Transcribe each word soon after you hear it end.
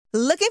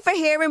Looking for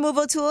hair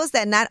removal tools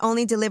that not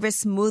only deliver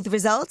smooth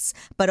results,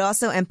 but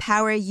also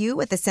empower you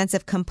with a sense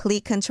of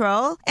complete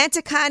control?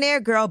 Enter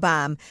Conair Girl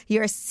Bomb,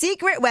 your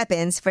secret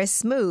weapons for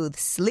smooth,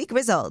 sleek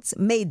results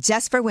made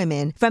just for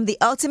women. From the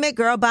ultimate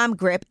Girl Bomb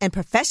grip and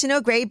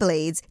professional-grade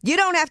blades, you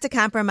don't have to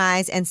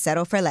compromise and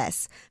settle for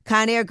less.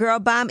 Conair Girl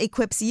Bomb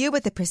equips you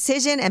with the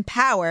precision and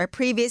power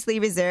previously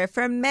reserved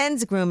for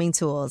men's grooming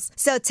tools.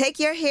 So take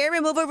your hair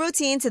removal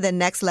routine to the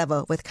next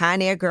level with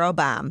Conair Girl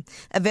Bomb.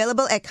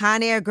 Available at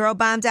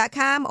ConairGirlBomb.com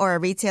or a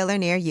retailer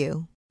near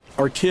you.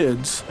 Our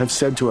kids have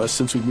said to us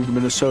since we moved to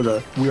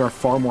Minnesota, we are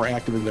far more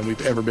active than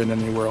we've ever been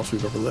anywhere else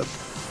we've ever lived.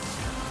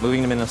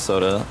 Moving to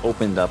Minnesota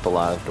opened up a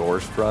lot of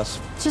doors for us.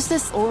 Just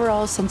this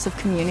overall sense of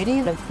community,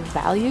 of the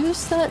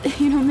values that,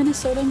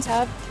 Minnesotans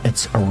have.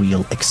 It's a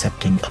real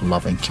accepting,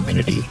 loving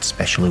community,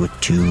 especially with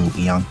 2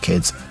 young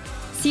kids.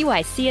 See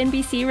why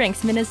CNBC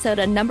ranks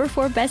Minnesota number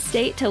 4 best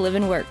state to live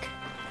and work.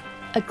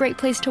 A great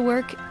place to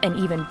work, an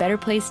even better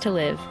place to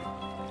live.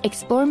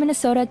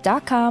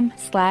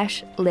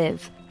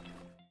 ExploreMinnesota.com/live.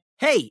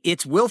 Hey,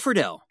 it's Will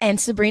Friedle. And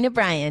Sabrina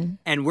Bryan.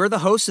 And we're the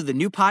hosts of the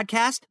new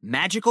podcast,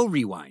 Magical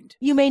Rewind.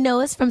 You may know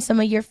us from some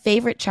of your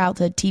favorite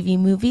childhood TV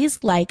movies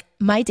like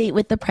My Date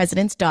with the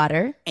President's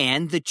Daughter.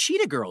 And the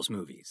Cheetah Girls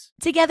movies.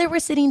 Together, we're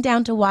sitting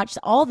down to watch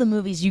all the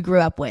movies you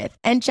grew up with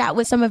and chat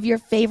with some of your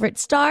favorite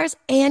stars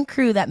and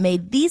crew that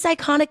made these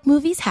iconic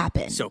movies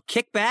happen. So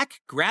kick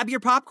back, grab your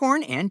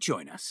popcorn, and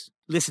join us.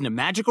 Listen to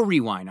Magical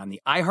Rewind on the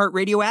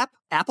iHeartRadio app,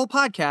 Apple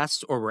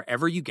Podcasts, or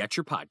wherever you get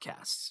your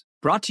podcasts.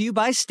 Brought to you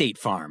by State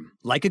Farm.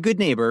 Like a good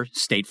neighbor,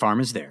 State Farm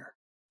is there.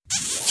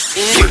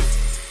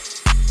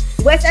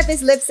 What's up?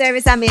 It's Lip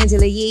Service. I'm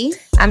Angela Yee.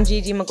 I'm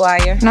Gigi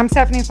McGuire. And I'm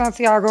Stephanie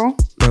Santiago.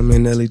 I'm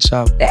Nelly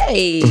Chop.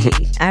 Hey.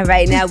 All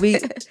right, now we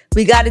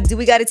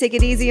gotta take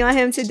it easy on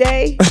him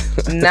today?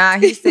 Nah,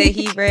 he said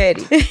he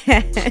ready.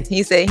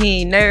 He said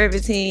he ain't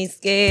nervous, he ain't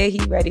scared, he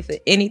ready for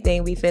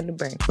anything we finna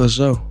bring. For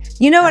sure.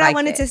 You know what I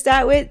wanted to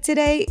start with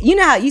today? You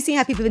know how you seen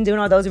how people been doing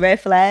all those red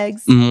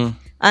flags on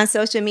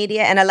social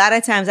media, and a lot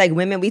of times, like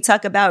women, we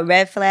talk about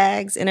red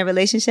flags in a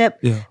relationship.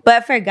 Yeah.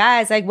 But for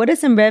guys, like, what are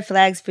some red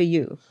flags for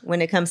you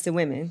when it comes to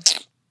women?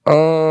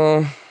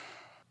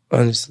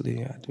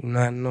 Honestly, I do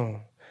not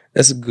know.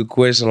 That's a good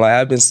question. Like,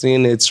 I've been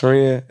seeing that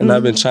trend, and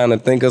I've been trying to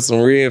think of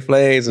some red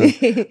flags, and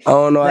I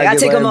don't know. Like, I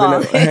ain't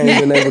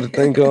been able to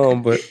think of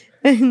them, but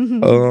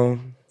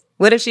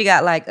what if she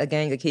got like a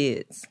gang of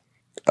kids?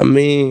 I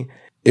mean,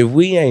 if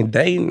we ain't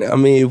dating, I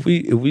mean, if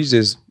we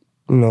just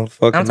fucking I'm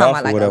talking off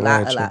about like or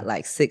whatever, a lot,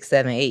 like 6,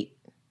 7, 8.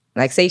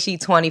 Like, say she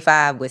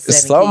 25 with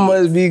 7 something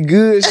kids. must be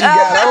good. She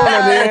got on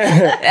her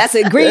there. That's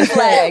a green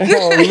flag.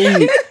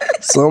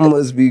 Some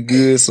must be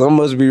good. Some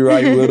must be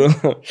right with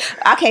her.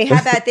 Okay, how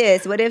about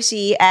this? What if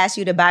she asked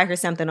you to buy her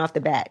something off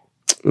the bat?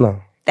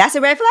 No. That's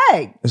a red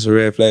flag. It's a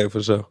red flag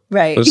for sure.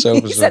 Right. For sure.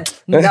 You said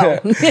no.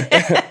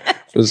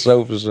 For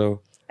sure.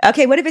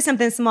 Okay, what if it's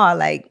something small?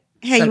 Like,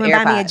 hey, Some you want to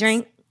buy me a AirPods.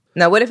 drink?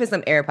 No, what if it's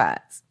some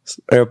AirPods?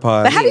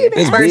 AirPods. But how do you even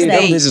It's first big.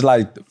 Them date? bitches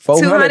like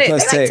 400 200.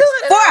 plus They like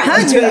tax.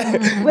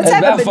 400? What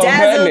type of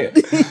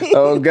bedazzle?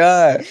 Oh,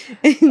 God.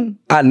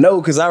 I know,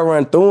 because I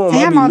run through them.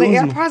 Damn, I are be the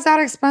losing. AirPods that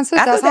expensive?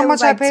 I That's thought how they much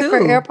was I like paid for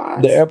 2.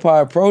 AirPods. The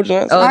AirPod Pro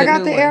Johnson. Oh, I the got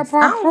new the ones.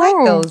 AirPod I don't Pro. like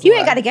those. You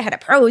ain't got to get her the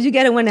pros. You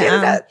get it when the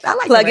I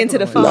like plug the into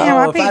the regular phone. Damn,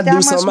 I No, if paid I that do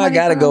much something, I money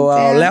gotta for go them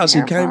all damn out.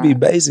 She can't be AirPods.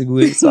 basic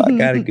with it, so I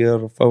gotta give her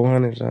the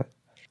 400. John.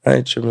 I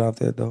ain't tripping off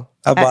that, though.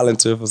 I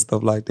volunteer for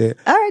stuff like that.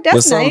 All right, But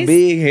that's something nice.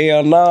 big,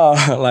 hell no.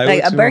 Like what a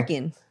you want?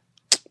 Birkin.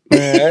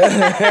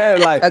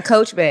 Man, like A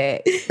Coach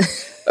bag.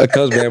 a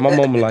Coach bag. My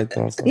mama like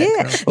them. So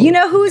Yeah. You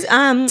know who's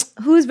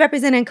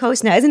representing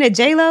Coach now? Isn't it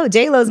J-Lo?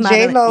 J-Lo's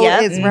modeling. J-Lo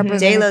Yep. is representing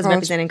J-Lo's Coach.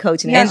 representing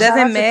Coach now. Yeah, And shout out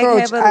doesn't to Meg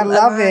Coach. have a I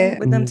love line it.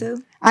 with them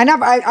too?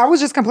 I was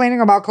just complaining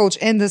about Coach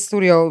in the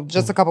studio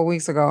just a couple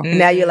weeks ago.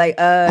 Now you're like,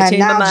 And change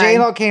my now mind.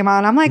 J-Lo came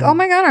out. I'm like, oh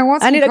my God, I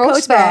want some I need a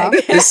Coach stuff.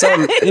 bag. It's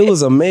something, it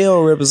was a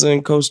male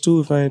representing Coach too,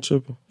 if I ain't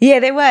tripping. Yeah,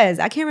 there was.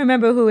 I can't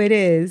remember who it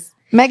is.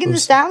 Megan Thee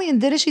Stallion,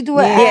 didn't she do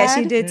an ad? Yeah,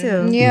 she did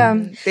too. Yeah.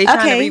 They trying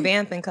Okay. to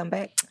revamp and come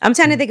back. I'm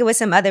trying to think of what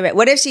some other.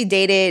 What if she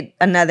dated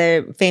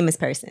another famous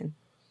person?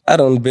 I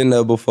done been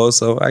there before,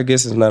 so I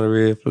guess it's not a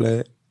red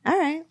flag. All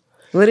right.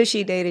 What if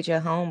she dated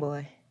your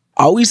homeboy?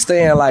 Are we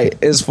staying like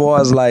as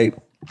far as like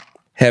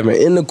having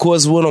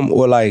intercourse with them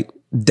or like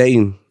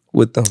dating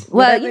with them?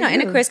 Well,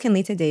 intercourse can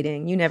lead to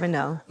dating. You never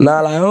know.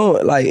 Nah, like I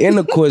don't, like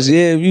intercourse.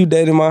 Yeah, if you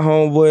dating my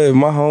homeboy, if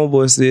my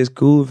homeboy says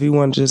cool. If he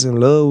wasn't just in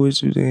love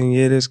with you, then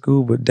yeah, that's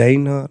cool. But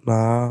dating her,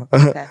 nah.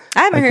 Okay. I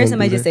haven't heard can't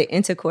somebody do just that. say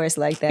intercourse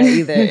like that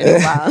either in a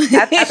while.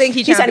 I think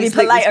he's trying to be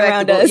polite slick,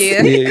 around respectable. us.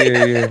 Yeah.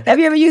 Yeah. Have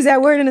you ever used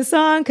that word in a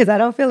song? Because I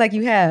don't feel like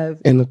you have.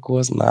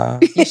 Intercourse, nah.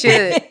 You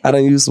should. I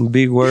done use some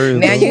big words.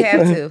 Now though. you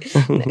have to.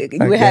 You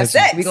would have got you.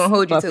 sex. We're going to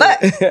hold you But to fuck.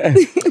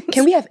 it.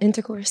 Can we have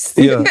intercourse?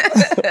 Yeah.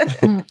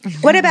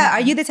 What about,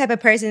 are you the type of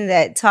person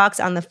that talks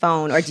on the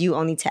phone or do you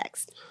only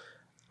text?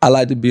 I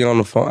like to be on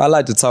the phone. I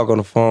like to talk on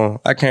the phone.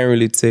 I can't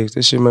really text.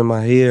 That shit make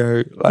my head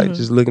hurt. Like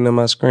just looking at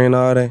my screen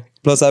all day.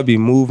 Plus I be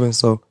moving,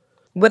 so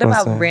What I'm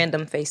about saying?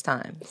 random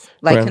FaceTimes?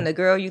 Like, can the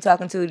girl you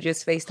talking to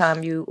just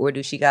FaceTime you, or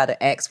do she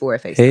gotta ask for a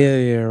FaceTime? Hell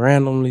yeah,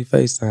 randomly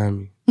FaceTime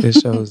me. That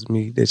shows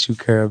me that you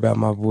care about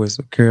my voice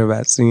or care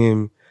about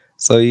seeing me.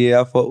 So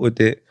yeah, I fuck with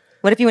that.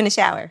 What if you in the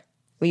shower?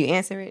 Will you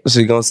answer it?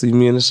 She gonna see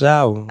me in the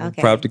shower.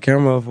 Okay. Prop the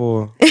camera up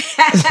for her.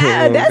 That's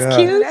God.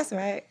 cute. That's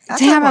right.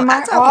 Damn, am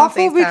I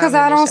awful because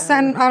I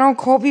don't don't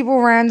call people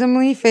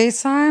randomly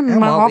FaceTime?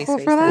 Am I always awful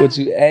for that? What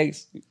you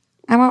ask?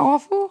 Am I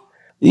awful?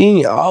 You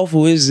ain't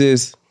awful. It's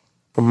just,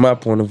 from my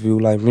point of view,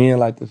 like men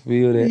like to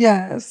feel that.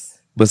 Yes.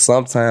 But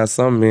sometimes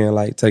some men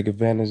like take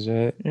advantage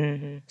of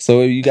it.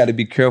 So you got to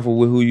be careful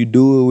with who you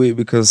do it with,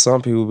 because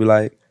some people be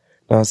like, you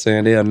know what I'm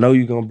saying, they'll know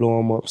you gonna blow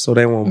them up, so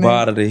they won't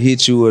bother to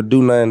hit you or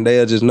do nothing.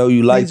 They'll just know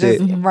you like that.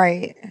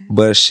 Right.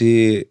 But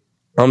shit,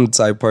 I'm the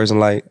type of person,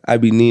 like, I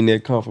be needing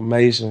that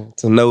confirmation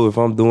to know if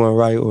I'm doing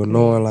right or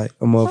knowing like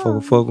a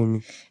motherfucker fuck with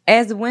me.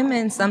 As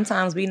women,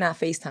 sometimes we not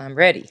FaceTime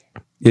ready.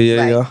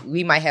 Yeah.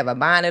 We might have a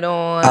bonnet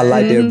on. I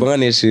like that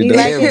bunny shit, though.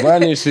 That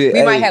bunny shit.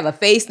 We might have a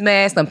face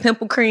mask, some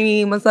pimple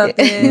cream or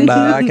something.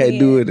 Nah, I can't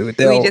do it with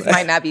that We one. just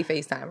might not be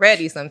FaceTime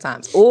ready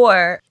sometimes.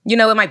 Or,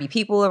 it might be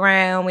people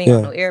around. We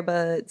ain't got no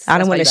earbuds. I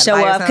don't want to show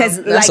up because,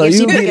 like, so if you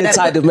she be picking the up,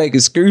 type to make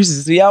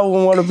excuses. See, I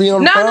wouldn't want to be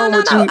on the phone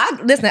with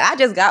you. Listen, I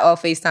just got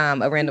off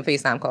FaceTime, a random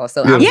FaceTime call.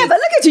 So Yeah. yeah, but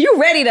look at you. You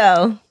ready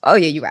though? Oh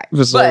yeah, you're right.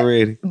 For so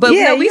ready. But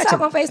Yeah, we you talk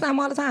got on FaceTime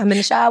all the time in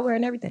the shower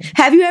and everything.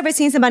 Have you ever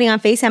seen somebody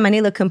on FaceTime and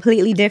they look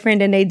completely different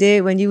than they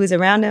did when you was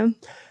around them?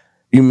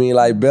 You mean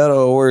like better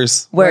or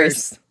worse?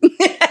 Worse.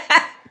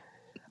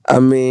 I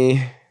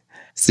mean,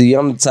 see,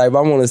 I'm the type,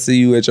 I want to see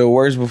you at your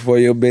worst before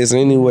your best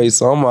anyway,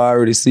 so I'm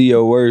already see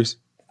your worst.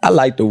 I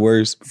like the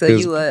worst. So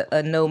you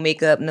a no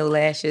makeup, no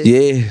lashes?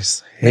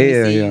 Yes. Hell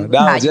yeah.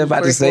 I was just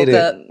about to say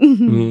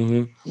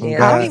that.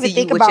 Yeah, I don't even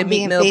think about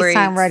being FaceTime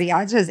braids. ready.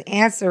 I just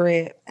answer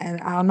it,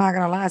 and I'm not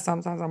gonna lie.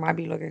 Sometimes I might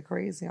be looking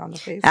crazy on the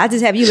FaceTime. I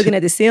just have you looking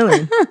at the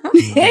ceiling.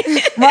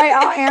 Right,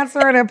 I'll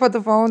answer it and put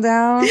the phone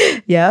down.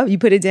 Yeah, you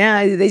put it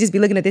down. They just be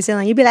looking at the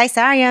ceiling. You be like,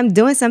 "Sorry, I'm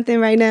doing something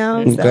right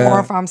now." Or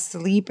if I'm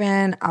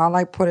sleeping, I'll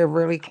like put it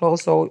really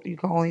close so you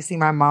can only see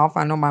my mouth.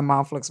 I know my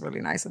mouth looks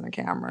really nice in the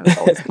camera. It's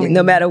always clean.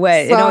 No matter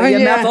what, your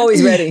mouth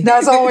always ready.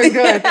 That's always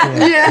good.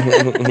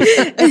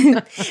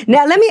 Yeah.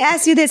 Now, let me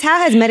ask you this: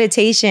 how has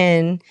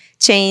meditation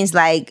changed,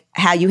 like,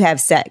 how you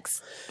have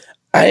sex?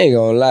 I ain't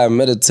gonna lie,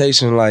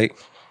 meditation, like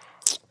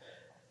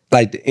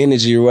the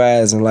energy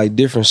rise and like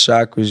different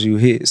chakras you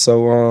hit.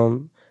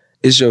 So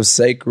it's your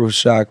sacral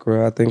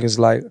chakra. I think it's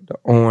like the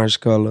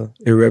orange color.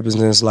 It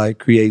represents like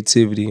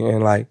creativity,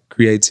 and like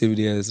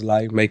creativity is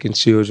like making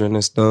children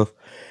and stuff.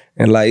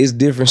 And like it's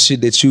different shit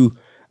that you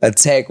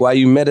attack while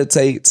you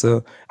meditate.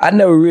 So I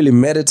never really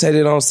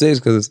meditated on sex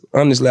because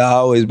honestly I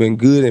always been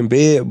good in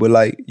bed, but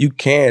like you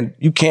can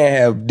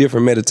have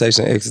different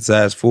meditation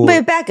exercise for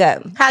But back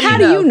up. How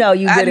do you know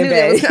you good in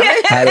bed?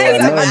 How do I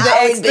know? I've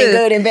always been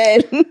good in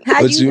bed.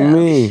 What you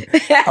mean?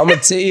 I'm gonna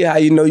tell you how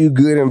you know you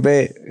good in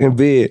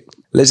bed.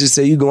 Let's just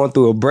say you going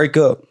through a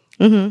breakup.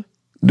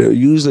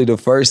 Usually the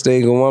first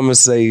thing a woman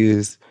say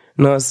is,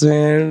 you know what I'm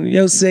saying,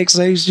 your sex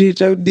ain't shit,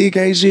 your dick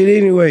ain't shit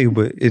anyway.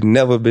 But it's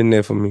never been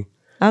there for me.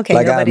 Okay,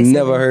 like I've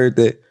never heard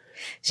that.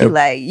 She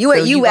like, you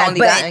only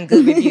gotten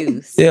good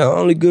reviews. Yeah,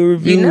 only good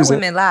reviews. You know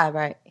women lie,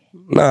 right?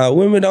 Nah,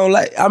 women don't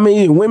lie. I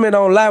mean, women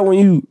don't lie when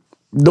you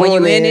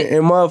doing it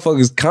and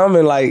motherfuckers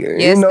coming like,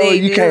 Yes, you know, they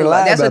you do. can't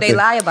lie That's about what they that.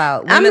 lie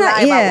about. Women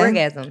lie about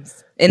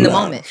orgasms in the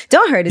moment.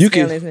 Don't hurt his You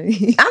can-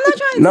 feelings. I'm not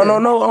trying to.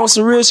 No. On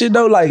some real shit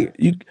though, like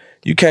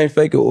you can't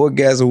fake an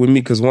orgasm with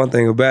me because one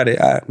thing about it,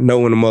 I know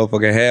when a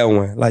motherfucker had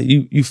one. Like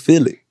you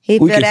feel it. He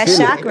We feel can that it,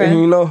 chakra.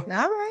 you know? All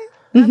right.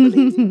 I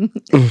believe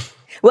you.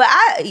 Well,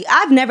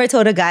 I've never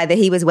told a guy that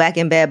he was whack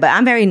in bed, but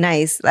I'm very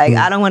nice. Like,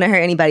 I don't want to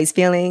hurt anybody's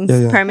feelings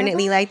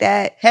permanently like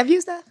that. Have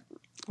you, Steph?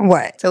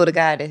 What? Told a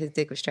guy that his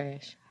dick was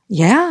trash.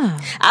 Yeah.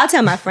 I'll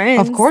tell my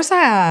friends. Of course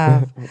I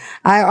have.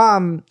 Like,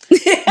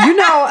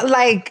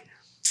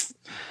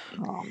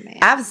 oh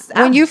man.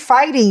 When you're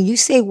fighting, you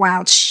say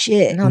wild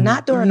shit. No,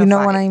 not during You a know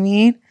fight. what I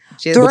mean?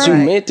 But you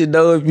meant it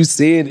though if you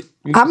said it.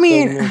 I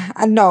mean,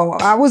 I know.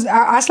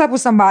 I slept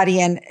with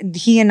somebody, and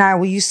he and I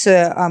we used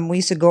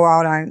to go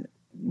out on.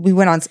 We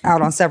went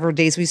out on several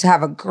dates. We used to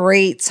have a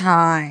great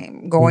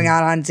time going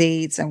out on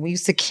dates, and we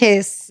used to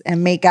kiss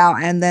and make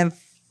out, and then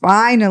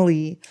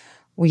finally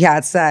we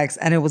had sex,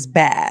 and it was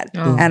bad,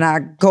 and I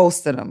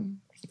ghosted him.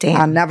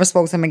 Damn. I never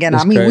spoke to him again.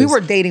 That's I mean, we crazy. were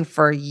dating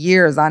for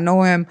years. I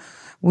know him.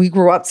 We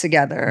grew up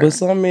together. But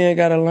some men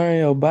gotta learn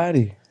your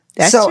body.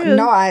 That's so true.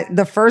 no,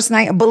 the first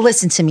night. But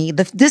listen to me.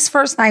 This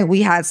first night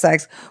we had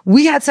sex.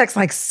 We had sex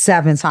like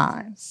 7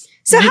 times.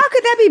 So how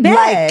could that be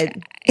bad?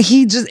 Like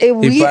he just it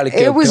was coming.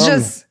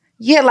 just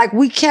like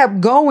we kept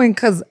going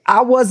because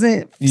I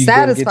wasn't You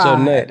couldn't get your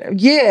satisfied. nut.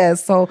 Yeah,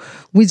 so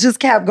we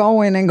just kept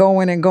going and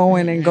going and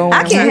going and going.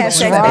 I can't have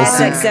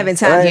sex 7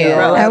 times in a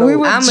row. And we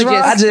were I'ma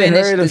drunk. I just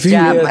finish heard a this few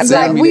job. men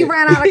tell Like me we that.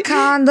 ran out of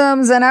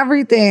condoms and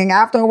everything.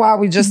 After a while,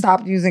 we just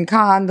stopped using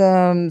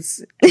condoms.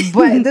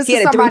 But this He is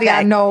had a somebody I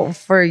 3-pack. know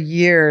for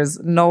years,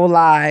 no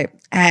lie.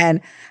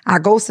 And I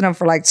ghosted him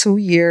for like 2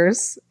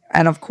 years.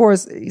 And of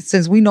course,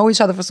 since we know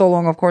each other for so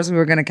long, of course we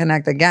were going to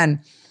connect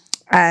again.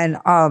 And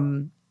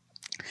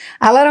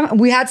I let him,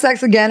 we had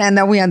sex again, and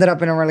then we ended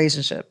up in a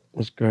relationship.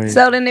 That's great.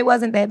 So then it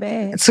wasn't that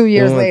bad. 2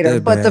 years later.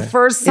 But the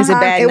first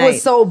time, it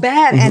was so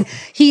bad. And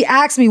he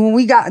asked me when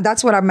we got,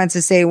 that's what I meant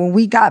to say, when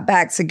we got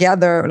back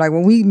together, like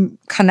when we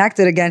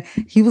connected again,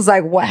 he was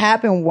like, what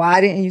happened? Why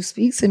didn't you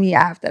speak to me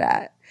after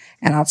that?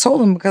 And I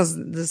told him because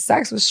the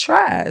sex was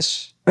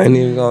trash. I ain't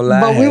even gonna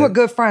lie. But we were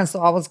good friends, so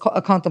I was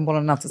comfortable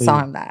enough to tell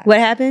him that. What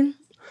happened?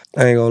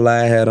 I ain't gonna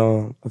lie. I had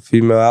a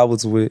female I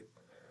was with.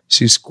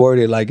 She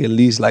squirted like at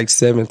least like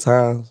 7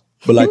 times.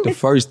 But like the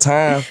first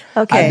time,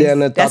 okay. I damn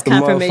thought the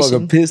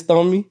motherfucker pissed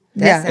on me.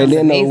 Yeah. And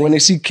then when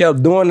she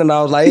kept doing it,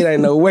 I was like, it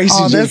ain't no way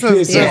she just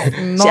pissed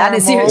on me. I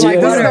didn't see her like,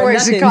 this is the way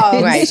she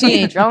comes. Right, she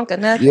ain't drunk or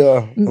nothing.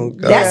 Yeah.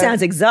 That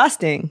sounds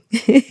exhausting.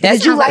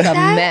 That sounds like a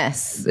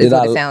mess. Is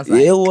what it sounds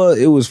like.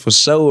 It was for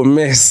sure a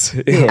mess.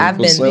 I've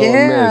been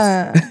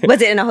there.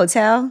 Was it in a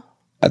hotel?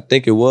 I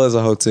think it was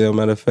a hotel,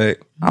 matter of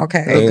fact.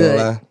 Okay.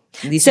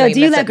 Good. So do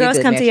you let girls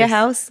come to your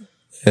house?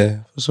 Yeah,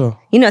 for sure.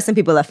 You know, some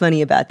people are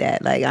funny about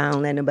that. Like, I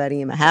don't let nobody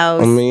in my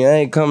house. I mean, I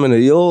ain't coming to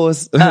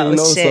yours.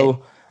 Oh, shit.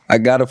 So I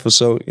got it for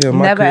sure. Yeah,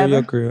 my crib,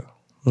 your crib.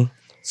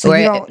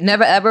 So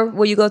never ever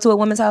will you go to a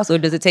woman's house, or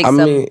does it take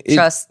some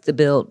trust to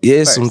build?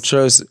 Yeah, first? some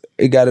trust.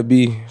 It got to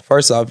be,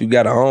 first off, you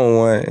got to own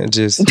one and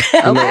just,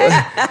 you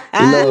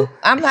know.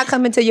 I'm not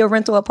coming to your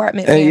rental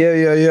apartment. And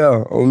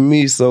yeah, on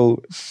me.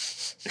 So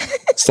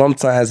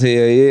sometimes,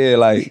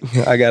 like,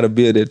 I got to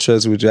build that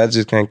trust with you. I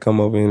just can't come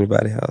over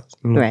anybody's house.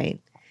 You know? Right.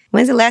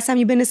 When's the last time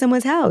you've been to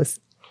someone's house?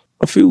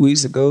 A few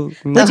weeks ago.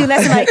 But you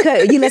let somebody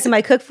cook? You let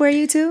somebody cook for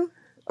you too?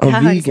 I'm How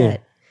vegan. hard is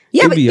that?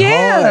 Yeah, but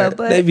hard.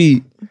 but they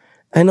be.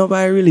 Ain't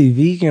nobody really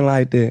vegan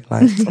like that.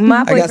 Like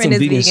my boyfriend is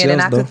vegan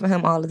and I cook for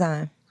him all the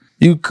time.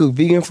 You cook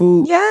vegan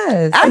food?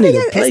 Yes. I think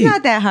it's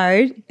not that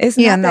hard. It's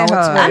not that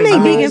hard. I make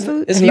vegan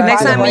food.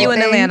 Next time you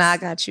in Atlanta, I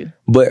got you.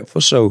 But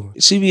for sure.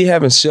 She be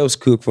having chefs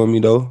cook for me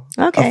though.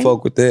 Okay. I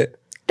fuck with that.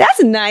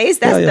 That's nice.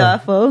 That's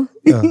thoughtful.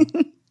 Yeah.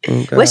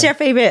 Okay. What's your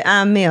favorite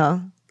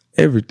meal?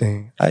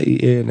 Everything. I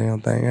eat every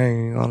damn thing. I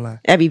ain't gonna lie.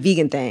 Every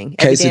vegan thing.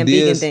 Every damn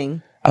vegan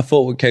thing. I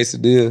fuck with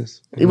quesadillas.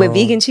 With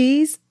vegan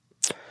cheese?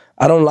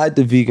 I don't like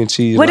the vegan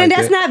cheese. Well, then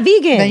that's not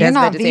vegan. Then you're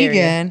not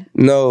vegan.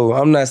 No,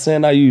 I'm not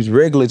saying I use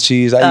regular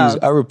cheese.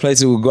 I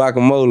replace it with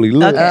guacamole.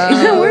 Look.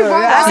 Sometimes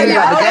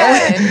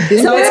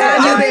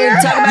you been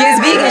talking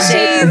about vegan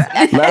cheese.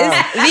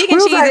 Vegan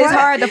cheese is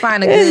hard to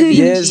find a good vegan cheese.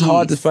 Yeah, it's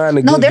hard to find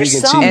a good vegan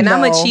cheese. And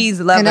I'm a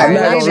cheese lover. I'm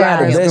not gonna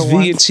lie, the best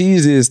vegan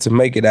cheese is to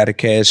make it out of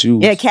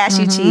cashews. Yeah,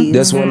 cashew cheese.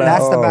 That's when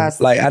that's the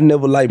best. Like, I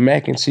never liked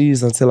mac and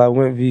cheese until I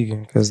went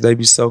vegan because they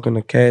be soaking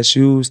the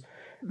cashews.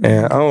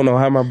 And I don't know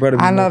how my brother.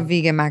 I love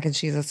vegan mac and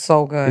cheese. It's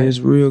so good. It's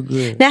real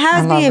good. Now,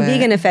 how has being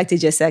vegan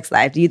affected your sex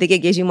life? Do you think it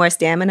gives you more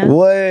stamina?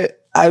 What?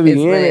 I be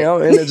in it.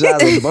 I'm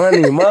energized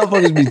bunny.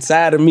 Motherfuckers be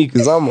tired of me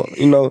because I'm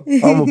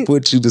gonna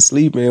put you to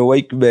sleep and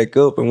wake you back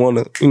up and want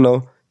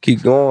to,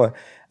 keep going.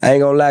 I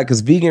ain't gonna lie, because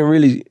vegan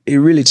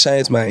really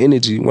changed my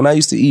energy. When I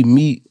used to eat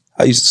meat,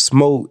 I used to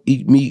smoke,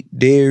 eat meat,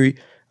 dairy,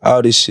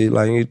 all this shit.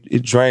 Like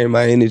it drained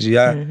my energy.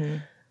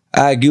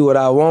 I get what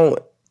I want.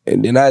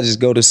 And then I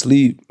just go to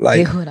sleep.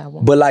 Like,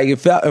 but like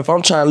if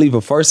I'm trying to leave a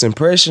first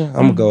impression,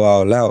 I'm gonna go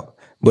all out.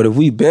 But if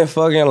we been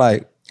fucking,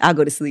 like, I'll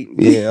go to sleep.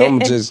 Yeah, I'm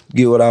gonna just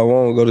get what I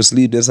want, go to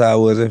sleep. That's how I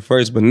was at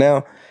first. But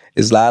now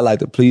it's like I like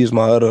to please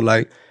my other.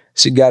 Like,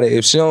 she got it.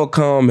 If she don't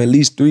come at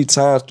least 3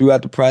 times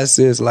throughout the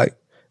process, like,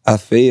 I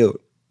failed.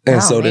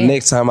 And the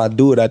next time I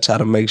do it, I try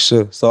to make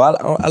sure. So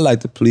I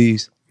like to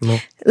please.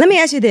 Let me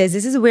ask you this.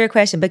 This is a weird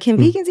question, but can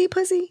vegans eat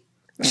pussy?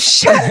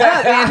 Shut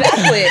up, man.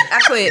 I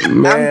quit.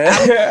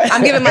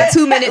 I'm giving my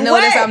 2-minute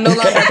notice. I'm no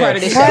longer part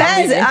of this show.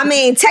 I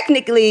mean,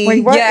 technically,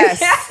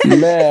 yes.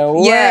 Man,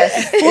 what?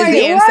 Yes is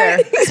the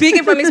answer.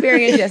 Speaking from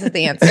experience, yes is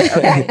the answer.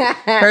 Okay.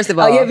 First of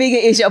all, you're vegan,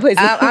 eat your pussy.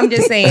 I'm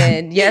just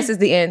saying, yes is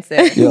the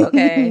answer. Yeah.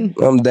 Okay.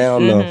 I'm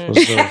down though, for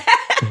sure.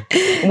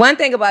 One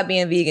thing about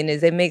being vegan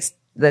is it makes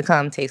the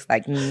cum taste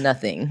like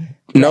nothing.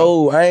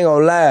 No, I ain't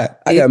gonna lie.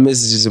 I got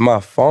messages in my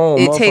phone.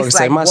 It Motherfuckers tastes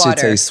say like my water. shit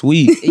tastes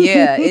sweet.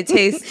 Yeah, it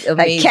tastes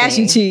amazing. Like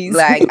cashew cheese.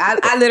 Like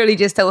I literally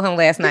just told him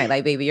last night,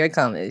 like, baby, your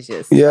cum is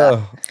just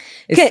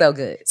it's so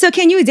good. So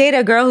can you date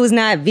a girl who's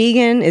not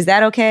vegan? Is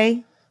that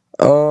okay?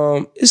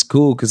 It's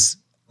cool because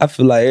I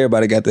feel like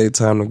everybody got their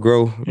time to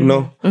grow,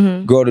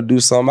 grow to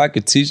do something. I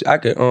could take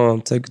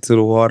it to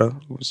the water.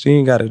 She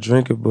ain't gotta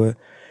drink it, but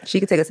she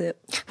could take a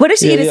sip. What if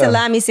she eat a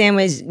salami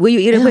sandwich? Will you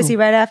eat a pussy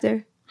right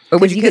after? Or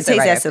would you could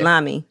taste that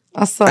salami?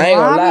 A salami I ain't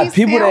gonna lie.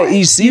 People that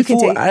eat seafood,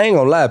 take- I ain't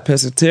gonna lie.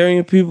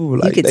 Pescatarian people,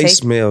 like, could they take-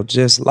 smell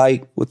just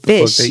like what the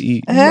Fish. fuck they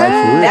eat. Like, for real.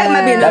 That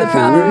might be another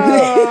problem.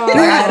 Like,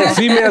 I had a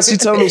female, she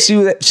told me she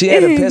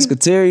had a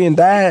pescatarian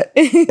diet,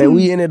 and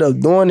we ended up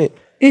doing it.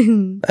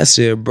 I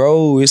said,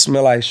 bro, it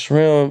smell like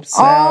shrimp,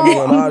 salmon,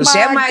 and all this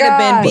shit. That might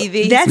have been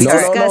BV. That's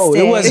disgusting. No,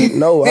 it wasn't.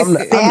 No, I'm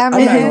not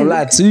gonna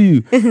lie to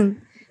you.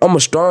 I'm a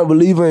strong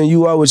believer in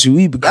you are what you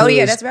eat because Oh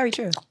yeah, that's very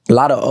true. a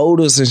lot of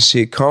odors and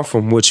shit come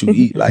from what you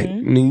eat. Like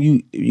when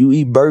you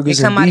eat burgers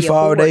They and come out of beef your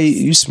all day,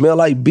 pores. you smell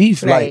like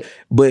beef. Right. Like,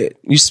 but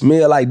you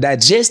smell like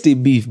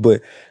digested beef.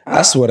 But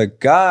I swear to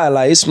God,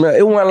 like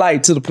it wasn't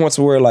like to the point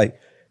to where like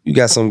you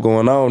got something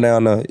going on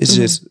down there. It's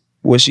just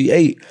what she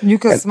ate. You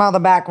could smell the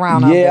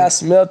background of it. Yeah, I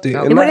smelled it.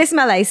 And Would I- it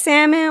smell like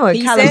salmon or it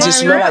calamari? just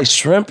smell like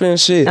shrimp and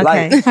shit. Okay.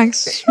 Like,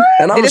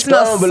 and I'm Did a it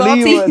smell strong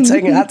believer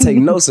salty? in I take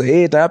notes of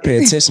everything. I pay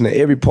attention to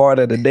every part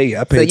of the day.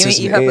 I pay So you ain't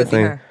attention eat to her pussy,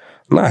 everything.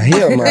 huh? Nah,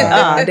 hell no.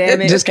 Aw,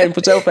 damn it. Just can't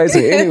put your face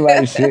in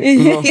anybody's shit.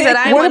 You know? He said,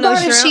 I ain't What want no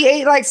about if shrimp. she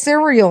ate like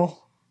cereal?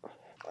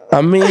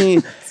 I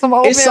mean, Some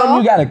oatmeal? it's something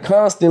you gotta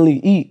constantly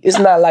eat. It's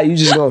not like you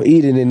just gonna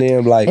eat it and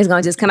then like, It's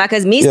gonna just come out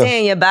because meat stay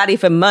in your body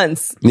for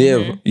months.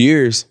 yeah,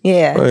 years.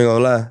 Yeah. I ain't gonna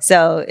lie.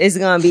 So it's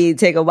gonna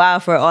take a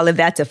while for all of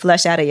that to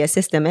flush out of your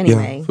system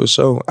anyway. Yeah, for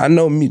sure. I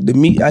know the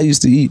meat I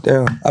used to eat.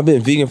 I've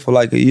been vegan for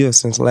like a year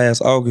since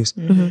last August,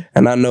 and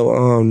I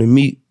know the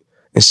meat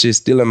and shit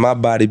still in my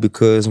body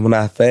because when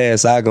I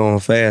fast, I go on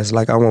fast.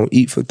 Like I won't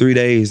eat for 3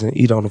 days and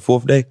eat on the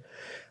 4th day.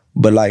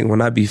 But like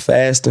when I be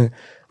fasting,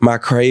 my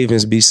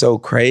cravings be so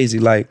crazy.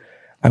 Like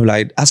I'm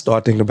like, I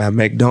start thinking about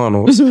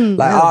McDonald's,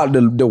 like all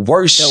the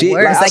worst shit.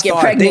 worst, Like I like you're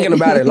start pregnant. thinking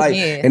about it, like,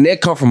 Yeah. and that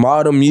come from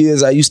all them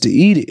years I used to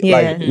eat it. Yeah.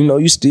 Like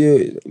you still,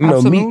 meat.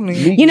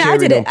 Absolutely. You know, I carry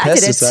did them I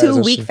did a pesticides 2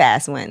 and week shit.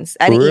 fast once.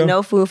 I For didn't real? eat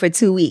no food for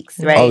 2 weeks,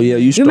 right? Oh, yeah,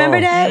 you remember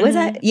strong. that? Was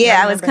that?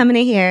 Yeah, I was coming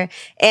in here,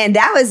 and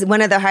that was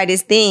one of the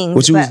hardest things.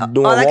 What you was but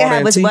doing, all I could water have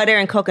and was tea? butter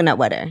and coconut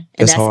water, and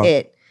That's that's hard.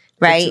 it.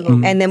 Right.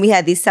 And then we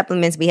had these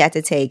supplements we had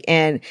to take.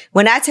 And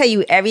when I tell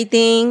you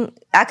everything,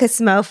 I could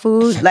smell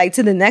food like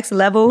to the next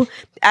level.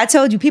 I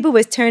told you people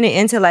was turning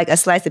into like a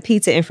slice of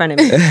pizza in front of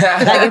me.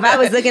 Like if I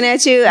was looking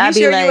at you, I'd be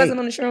sure like, you wasn't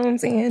on the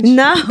shrooms, Ange?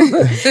 no,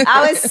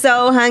 I was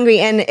so hungry.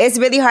 And it's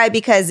really hard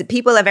because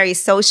people are very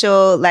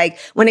social. Like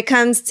when it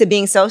comes to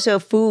being social,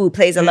 food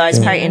plays a large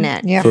part in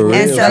that. Yeah, For And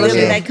real, so for they'll be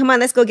real. like, come on,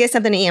 let's go get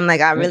something to eat. I'm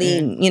like, I really, I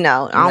don't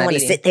not want to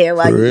eating. sit there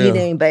while For you're real.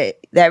 eating, but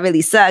that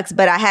really sucks.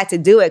 But I had to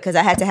do it because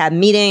I had to have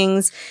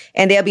meetings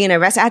and they'll be in a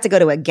restaurant. I had to go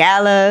to a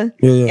gala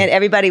Yeah. and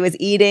everybody was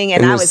eating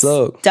and And I it was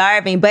sucked.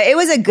 starving. But it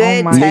was a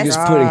good my test.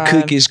 Niggas putting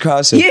cookies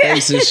across your Yeah.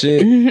 face and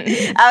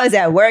shit. I was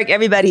at work,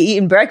 everybody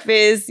eating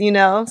breakfast,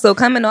 So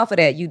coming off of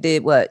that, you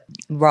did what?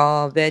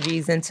 Raw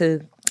veggies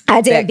into I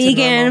did back to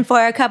vegan normal?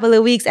 for a couple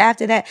of weeks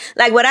after that.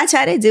 Like what I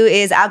try to do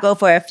is I'll go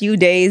for a few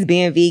days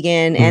being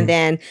vegan. And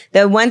then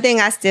the one thing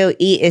I still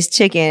eat is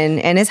chicken.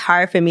 And it's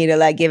hard for me to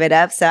like give it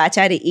up. So I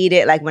try to eat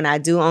it like when I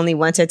do only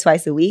once or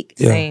twice a week.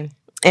 Same.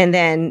 And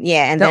then,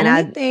 and The then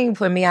only thing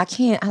for me, I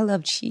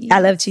love cheese. I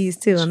love cheese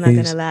too. I'm not Cheese.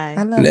 going to lie.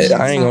 I love cheese.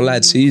 I ain't gonna lie,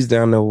 cheese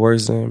down there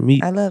worse than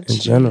meat. I love in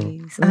cheese. general.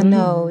 I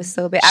know, it's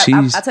so bad.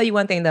 Cheese. I'll tell you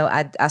one thing though.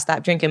 I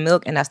stopped drinking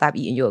milk and I stopped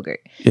eating yogurt.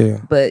 Yeah.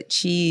 But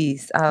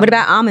cheese. What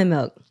about almond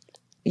milk?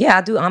 Yeah,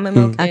 I do almond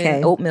milk and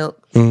Okay. oat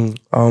milk.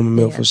 Almond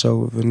milk for sure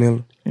with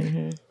vanilla.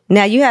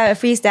 Now you have a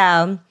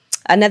freestyle,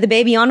 another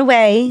baby on the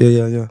way.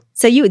 Yeah.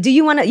 So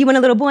you want a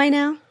little boy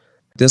now?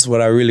 That's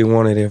what I really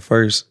wanted at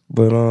first,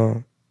 but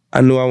I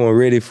knew I wasn't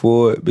ready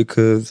for it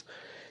because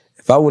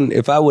if I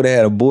would have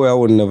had a boy, I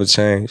would have never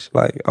changed.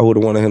 Like I would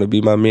have wanted him to be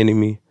my mini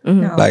me.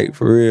 Like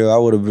for real, I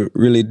would have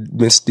really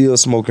been still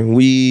smoking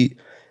weed,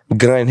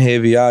 gun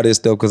heavy, all this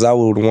stuff because I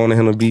would have wanted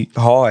him to be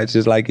hard,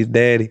 just like his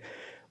daddy.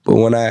 But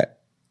when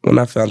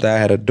I found out I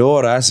had a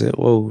daughter, I said,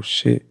 "Whoa,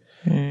 shit."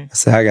 I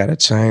said, I gotta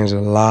change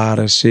a lot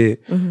of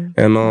shit.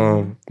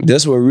 And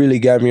that's what really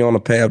got me on the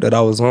path that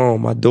I was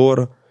on, my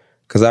daughter.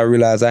 Cause I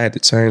realized I had to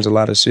change a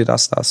lot of shit. I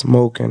stopped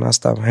smoking. I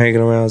stopped hanging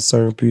around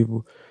certain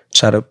people.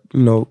 Try to,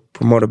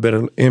 promote a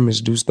better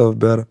image, do stuff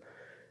better.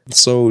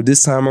 So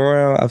this time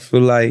around, I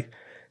feel like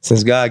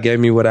since God gave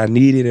me what I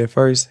needed at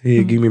first,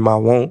 He'll give me my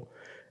want,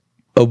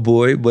 a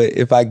boy. But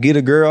if I get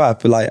a girl, I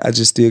feel like I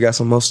just still got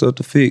some more stuff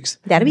to fix.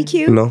 That'd be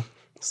cute.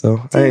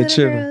 So I ain't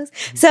tripping. Girls.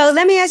 So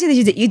let me ask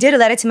you this. You did a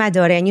letter to my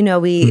daughter,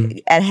 and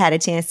we had a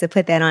chance to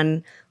put that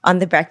on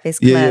the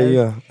Breakfast Club.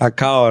 Yeah. I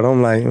called.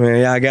 I'm like,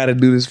 man, I got to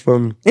do this for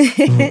me.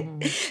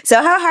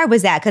 So how hard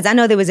was that? Because I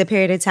know there was a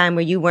period of time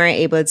where you weren't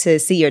able to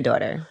see your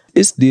daughter.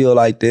 It's still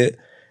like that.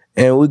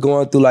 And we're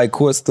going through like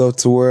court stuff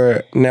to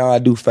where now I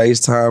do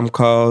FaceTime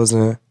calls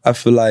and I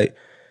feel like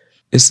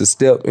it's a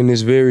step and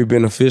it's very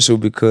beneficial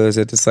because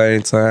at the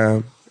same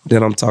time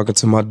that I'm talking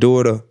to my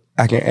daughter,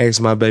 I can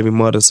ask my baby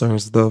mother certain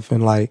stuff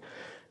and like,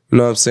 you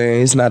know what I'm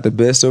saying? It's not the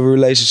best of a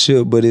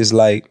relationship, but it's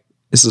like,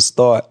 it's a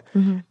start.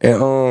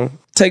 And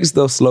take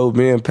stuff slow,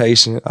 being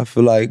patient. I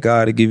feel like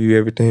God will give you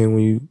everything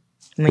when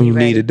you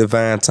need a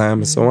divine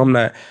timing. So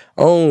I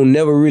don't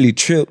never really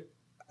trip.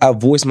 I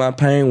voice my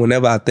pain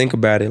whenever I think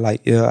about it.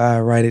 Like, I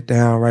write it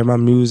down, write my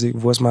music,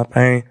 voice my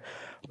pain.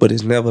 But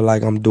it's never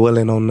like I'm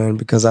dwelling on nothing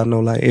because I know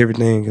like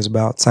everything is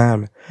about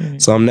timing.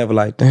 So I'm never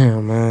like,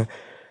 damn, man,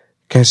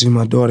 can't see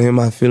my daughter in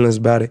my feelings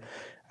about it.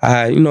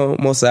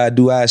 Most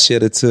I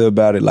shed a tear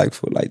about it like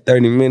for like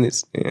 30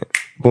 minutes and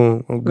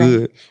boom, I'm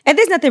good. And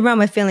there's nothing wrong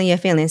with feeling your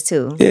feelings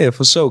too. Yeah,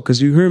 for sure,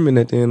 because you human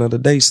at the end of the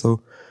day, so you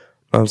know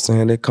what I'm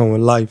saying, that come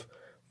with life.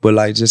 But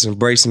like just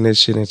embracing that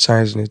shit and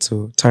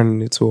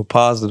turning it to a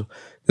positive.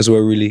 that's what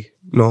really,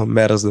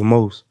 matters the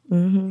most.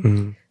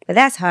 But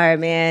that's hard,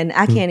 man.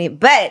 I can't even,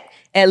 but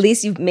at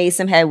least you've made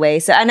some headway.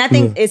 So, and I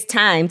think it's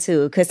time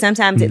too, because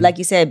sometimes, like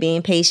you said,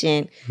 being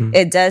patient,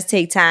 it does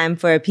take time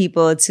for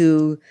people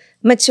to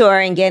mature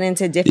and get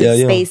into different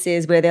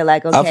spaces where they're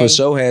like, okay. I for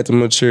sure had to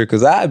mature,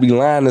 because I'd be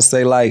lying to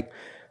say like,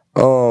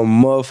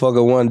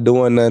 motherfucker wasn't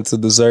doing nothing to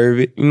deserve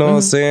it. You know what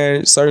I'm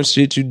saying? Certain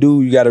shit you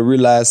do, you got to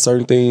realize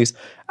certain things.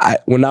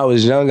 When I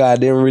was younger,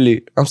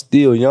 I'm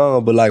still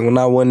young, but like when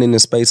I wasn't in the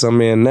space I'm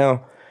in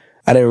now,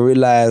 I didn't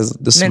realize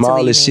the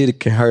smallest shit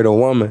can hurt a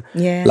woman.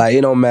 Yeah. Like,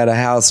 it don't matter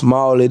how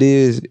small it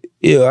is,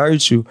 it'll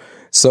hurt you.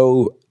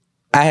 So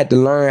I had to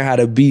learn how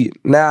to be.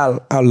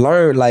 Now I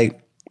learned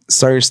like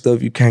certain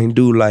stuff you can't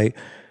do. Like,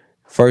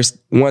 first,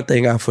 one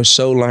thing I for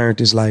sure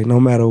learned is like,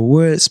 no matter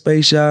what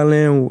space y'all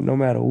in, no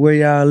matter where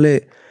y'all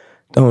at,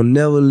 don't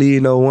never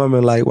leave no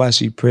woman like while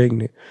she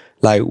pregnant.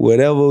 Like,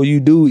 whatever you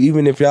do,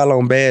 even if y'all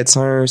on bad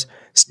terms,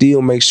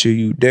 still make sure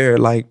you there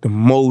like the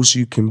most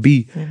you can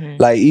be.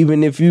 Like,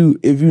 even if you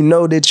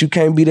know that you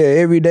can't be there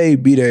every day,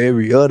 be there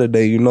every other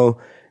day,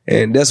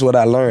 And that's what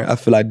I learned. I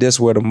feel like that's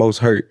where the most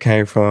hurt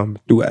came from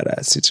throughout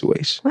that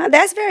situation. Well,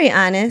 that's very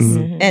honest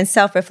and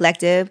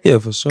self-reflective. Yeah,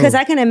 for sure. Because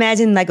I can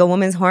imagine like a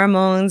woman's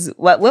hormones.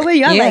 What were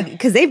y'all like?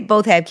 Because they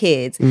both have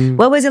kids.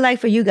 What was it like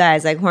for you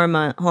guys, like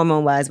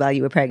hormone-wise, while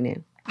you were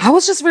pregnant? I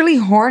was just really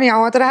horny. I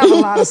wanted to have a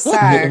lot of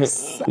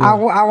sex. I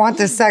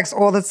wanted sex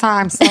all the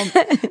time. So,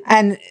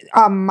 and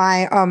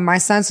my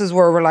senses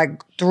were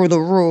like through the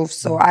roof.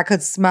 So I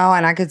could smell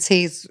and I could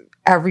taste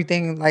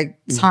everything like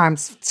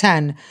times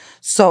 10.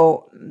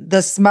 So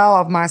the smell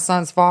of my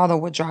son's father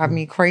would drive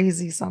me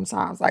crazy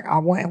sometimes. Like, I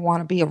wouldn't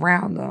want to be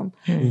around them,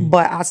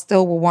 but I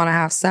still would want to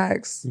have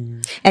sex.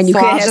 And you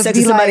can't have sex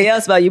with somebody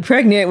else while you're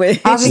pregnant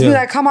with. I'll just be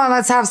like, come on,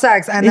 let's have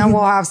sex. And then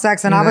we'll have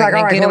sex. And I'll be like,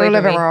 all right, go to the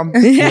living room.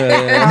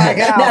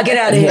 Now get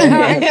out of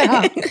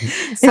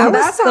here. So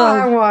that's how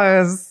I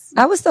was.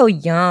 I was so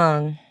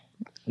young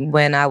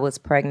when I was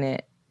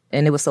pregnant,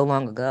 and it was so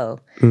long ago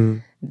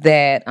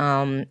that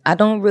I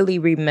don't really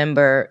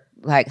remember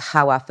like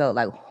how I felt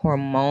like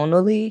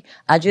hormonally.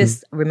 I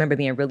just remember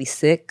being really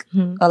sick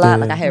a lot.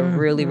 Like, I had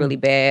really, really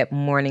bad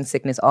morning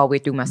sickness all the way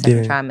through my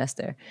second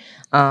trimester.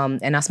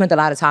 And I spent a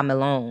lot of time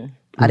alone.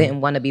 I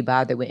didn't want to be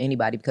bothered with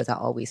anybody because I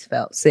always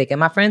felt sick. And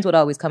my friends would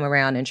always come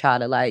around and try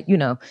to like,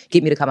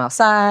 get me to come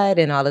outside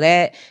and all of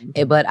that.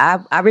 But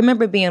I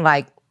remember being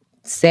like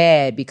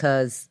sad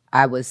because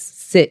I was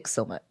sick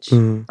so much.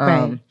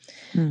 Right.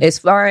 As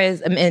far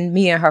as, and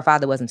me and her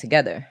father wasn't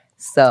together.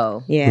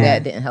 So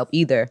that didn't help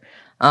either.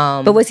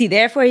 But was he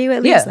there for you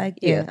at least?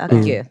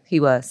 Yeah, he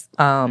was.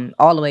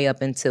 All the way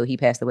up until he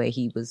passed away,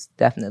 he was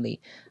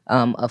definitely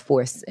a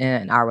force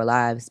in our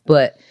lives.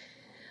 But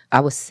I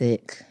was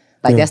sick.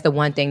 Like, that's the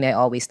one thing that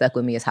always stuck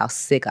with me is how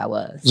sick I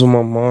was. So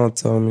my mom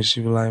told me,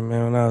 she was like,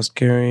 man, when I was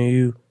carrying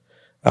you,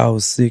 I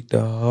was sick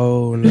the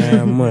whole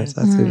 9 months.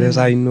 I said, that's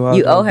how you knew I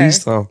was going to be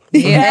something.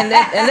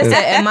 Yeah, and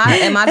listen,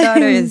 and my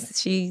daughter is,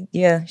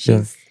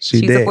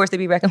 she's a force to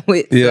be reckoned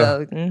with.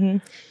 Yeah. So,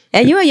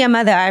 And you and your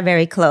mother are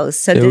very close.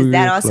 So does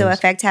that also close.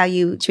 affect how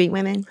you treat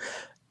women?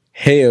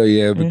 Hell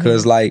yeah,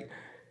 because like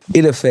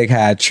it affect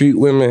how I treat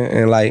women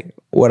and like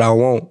what I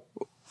want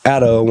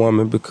out of a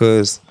woman,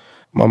 because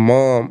my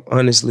mom,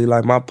 honestly,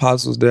 like my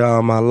pops was there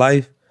all my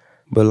life,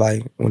 but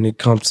like when it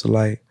comes to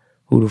like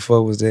who the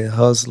fuck was that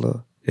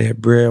hustler,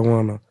 that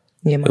breadwinner,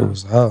 it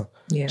was her.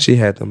 Yeah. She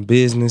had them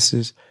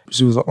businesses.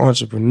 She was an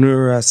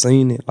entrepreneur. I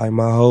seen it like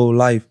my whole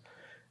life.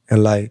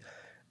 And like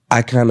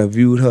I kind of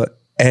viewed her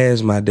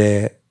as my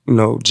dad.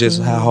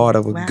 Just how hard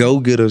of a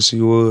go-getter she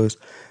was.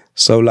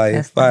 So,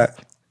 like,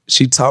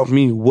 she taught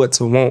me what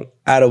to want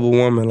out of a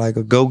woman, like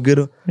a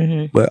go-getter,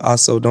 but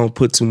also don't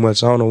put too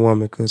much on a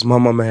woman, because my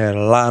mama had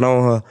a lot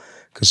on her,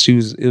 because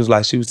it was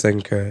like she was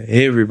taking care of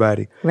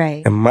everybody.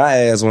 Right. And my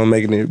ass wasn't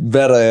making it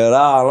better at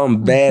all.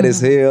 I'm bad as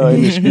hell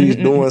in the streets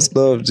doing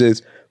stuff,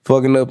 just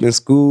fucking up in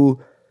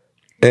school.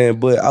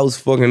 But I was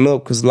fucking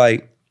up because,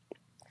 like,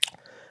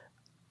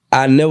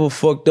 I never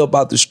fucked up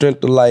out the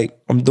strength of like,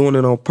 I'm doing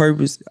it on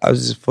purpose. I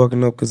was just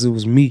fucking up because it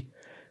was me.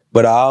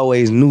 But I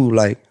always knew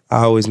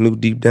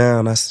deep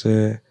down, I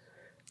said,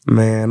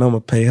 man, I'm going to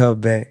pay her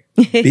back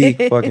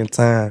big fucking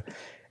time.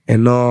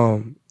 And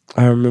I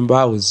remember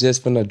I was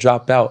just finna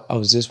drop out.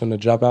 I'm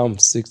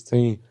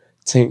 16,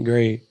 10th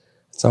grade.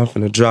 So I'm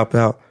finna drop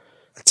out.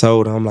 I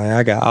told her, I'm like,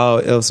 I got all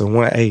else in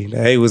 1A.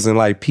 The A was in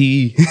like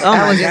PE. Oh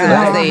my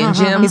God. In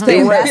gym. He's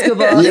playing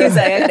basketball. He's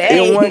like,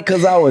 it wasn't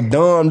because I was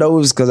dumb, though. It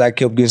was because I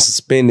kept getting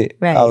suspended.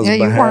 Right. I was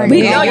behind.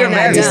 We know you're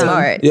very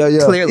smart. Yeah.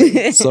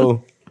 Clearly.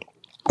 So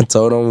I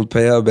told them to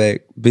pay her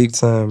back big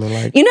time. And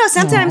like,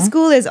 sometimes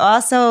school is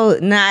also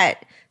not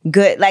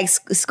good. Like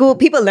school,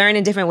 people learn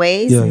in different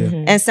ways. Yeah.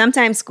 And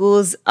sometimes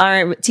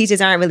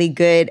teachers aren't really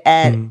good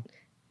at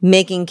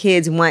making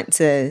kids want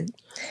to.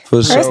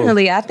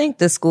 Personally, I think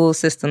the school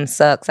system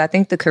sucks. I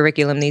think the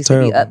curriculum needs to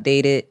be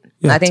updated.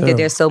 Yeah, I think that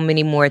there's so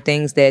many more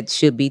things that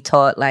should be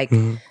taught, like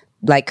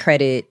like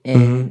credit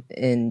and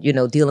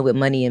dealing with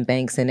money in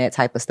banks and that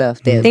type of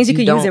stuff. That things you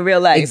could use in real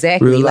life.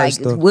 Exactly. Real like life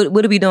stuff.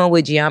 what are we doing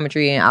with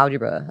geometry and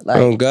algebra? Like,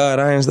 oh God,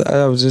 I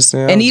was just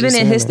saying. and even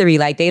in history,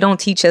 like they don't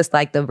teach us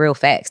like the real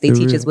facts. They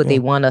teach us what they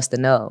want us to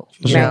know.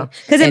 You know?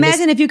 Because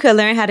imagine if you could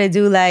learn how to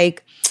do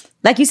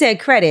like you said,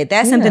 credit.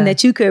 That's something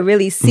that you could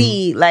really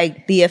see,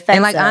 like the effects.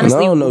 And like of.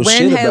 honestly, when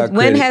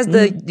credit. has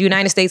the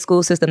United States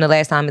school system the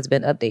last time it's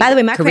been updated? By the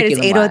way, my credit's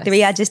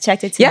 803. I just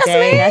checked it today. Yes,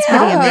 ma'am. That's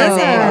pretty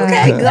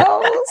amazing.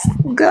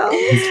 Okay,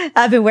 goals.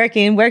 I've been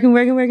working on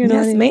it.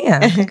 Yes,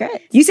 ma'am.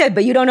 Congrats. You said,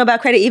 but you don't know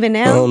about credit even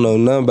now? I don't know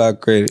nothing about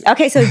credit.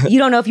 Okay, so you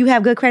don't know if you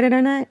have good credit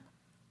or not?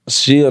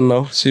 She'll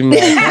know. She might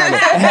find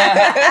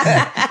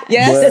it.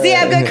 Yes. But, Does he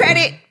have good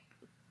credit?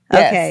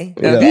 Okay.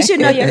 Yeah. You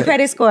should know your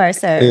credit score,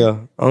 sir. Yeah,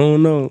 I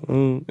don't know.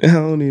 I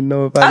don't even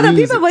know if I. Other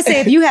use people it. would say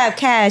if you have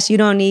cash, you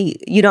don't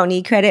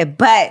need credit.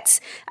 But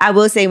I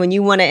will say when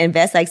you want to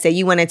invest, like say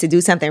you wanted to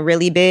do something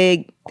really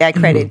big, that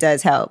credit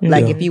does help.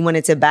 Like if you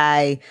wanted to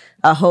buy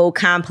a whole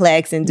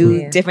complex and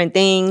do different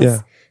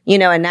things, you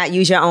know, and not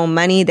use your own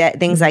money, that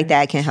things like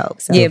that can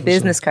help. So. Yeah,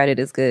 business credit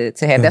is good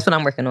to have. That's what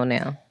I'm working on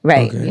now.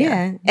 Right. Okay.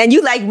 Yeah. And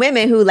you like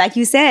women who, like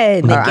you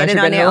said, they get it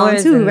on their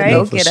own too, right?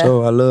 No, for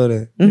sure. I love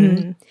that.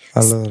 Mm-hmm. I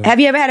love that. Have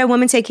you ever had a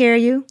woman take care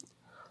of you?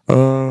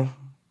 No.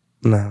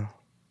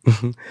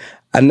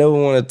 I never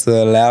wanted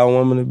to allow a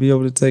woman to be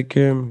able to take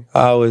care of me.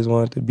 I always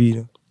wanted to be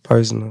the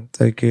person to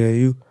take care of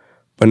you.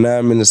 But now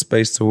I'm in a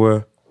space to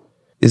where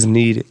it's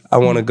needed. I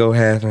want to go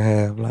half and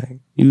half. Like,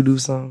 you do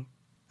something,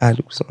 I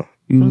do something.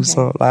 You do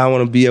something. Like, I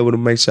want to be able to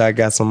make sure I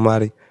got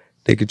somebody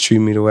that could treat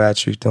me the way I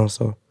treat them.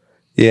 So,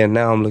 yeah,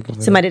 now I'm looking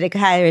for somebody that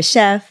could hire a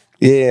chef.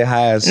 Yeah,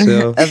 hire a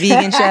chef. A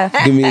vegan chef.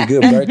 Give me a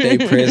good birthday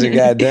present,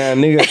 goddamn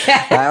nigga.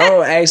 Like, I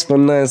don't ask for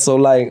nothing. So,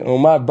 like,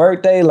 on my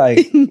birthday,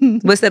 like...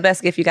 What's the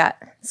best gift you got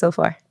so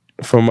far?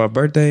 For my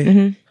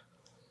birthday?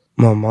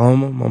 My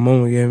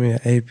mama gave me an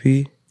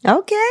AP.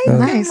 Okay,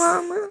 Nice.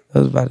 Mama. That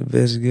was about the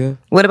best gift.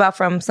 What about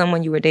from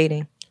someone you were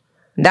dating?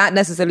 Not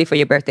necessarily for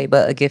your birthday,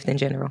 but a gift in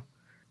general.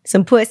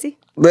 Some pussy.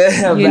 You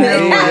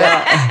know,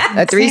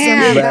 a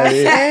threesome.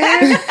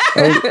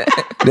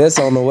 That's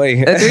on the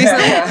way. A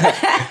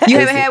threesome. You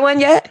haven't had one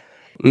yet?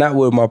 Not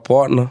with my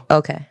partner.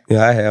 Okay.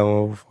 Yeah, I had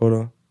one before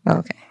though.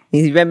 Okay.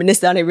 He's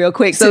reminiscing on it real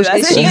quick. So too.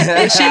 is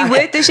she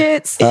with the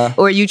shits?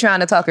 Or are you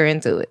trying to talk her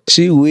into it?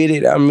 She with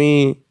it. I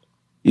mean,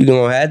 you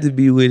gonna have to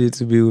be with it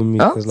to be with me.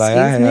 Oh, Like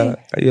I have,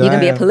 You're gonna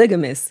be a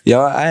polygamist.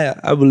 Yeah,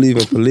 I believe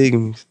in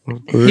polygamy.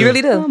 You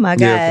really do? Oh my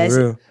gosh. Yeah, for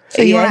real.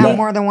 So you want to have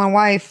more than one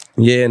wife?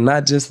 Yeah,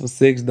 not just for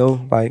sex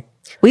though. Like,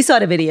 We saw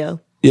the video.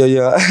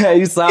 yeah.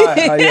 You saw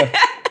it. Oh, yeah.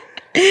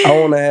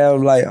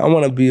 I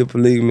want to be a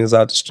polygamist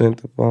out the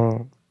strength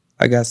of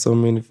I got so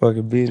many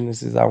fucking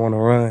businesses I want to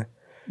run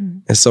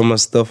and so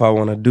much stuff I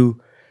want to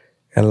do,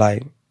 and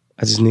like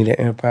I just need an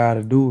empire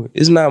to do it.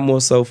 It's not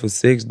more so for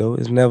sex though.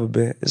 It's never.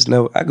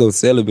 I go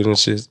celibate and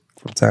shit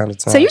from time to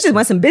time. So you just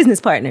want some business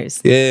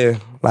partners? Yeah,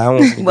 like I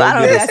want. Well, I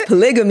don't know if that's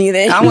polygamy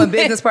then. I want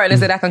business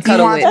partners that I can You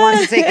cuddle with. want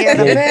to take care of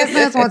the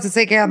business, want to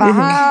take care of the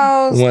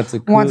house,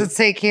 want to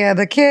take care of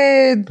the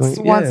kids,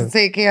 want to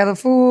take care of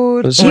the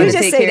food. For sure. You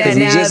just say that Cause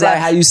it's now. just like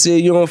how you said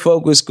you don't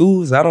fuck with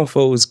schools. I don't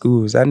fuck with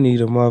schools. I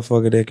need a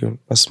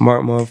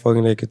smart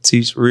motherfucker that can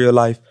teach real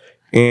life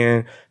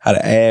and how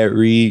to add,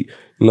 read.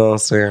 You know what I'm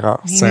saying?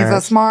 He needs a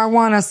smart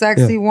one, a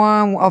sexy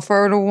one, a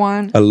fertile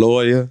one. A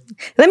lawyer.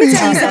 Let me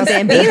tell you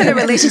something. Being in a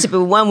relationship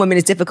with one woman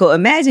is difficult.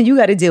 Imagine you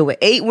got to deal with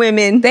 8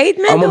 women. Men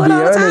I'm do gonna it be all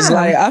the honest. time.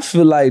 Like I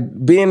feel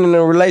like being in a They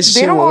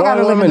relationship don't with all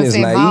gotta one live in woman the is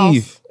same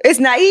naive. house. It's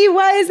naive.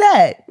 Why is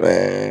that?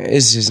 Man,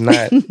 it's just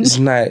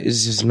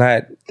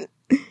not.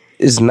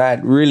 It's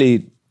not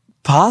really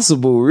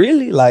possible.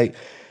 Really, like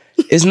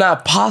it's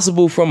not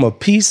possible from a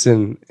peace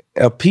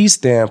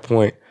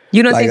standpoint.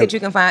 You don't Like think that you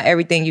can find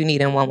everything you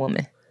need in one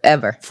woman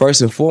ever?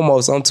 First and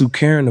foremost, I'm too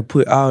caring to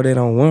put all that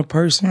on one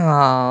person.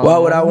 Oh. Why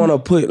would I want to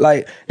put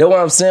that's what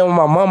I'm saying with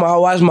my mama. I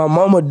watched my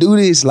mama do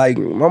this. Like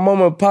my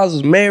mama and pops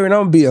was married.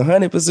 I'm gonna be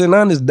 100%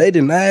 honest. They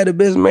denied the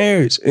best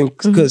marriage, and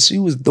because she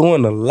was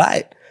doing a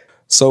lot.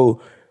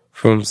 So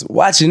from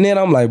watching it,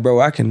 I'm like,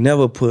 bro, I can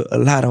never put a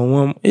lot on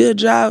one. It'll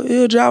drive a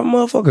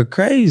motherfucker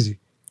crazy.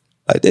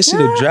 Like that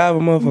shit'll drive a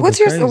motherfucker What's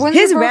your crazy.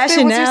 His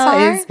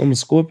rationale is. I'm a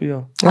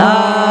Scorpio. Oh,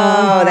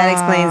 that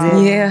explains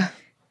it. Yeah.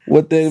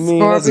 What that mean?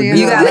 That's a Scorpio. good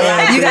You got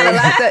a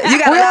lot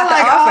to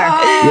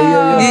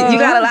offer. You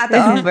got a lot to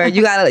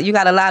offer. You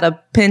got a lot of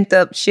pent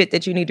up shit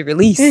that you need to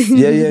release.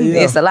 Yeah.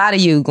 It's a lot of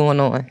you going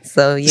on.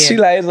 So yeah. She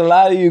like, it's a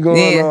lot of you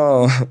going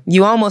on.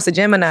 You almost a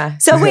Gemini.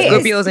 So wait,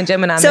 Scorpios and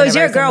Gemini. So men is are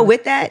your very girl similar.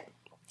 with that?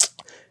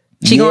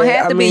 She gonna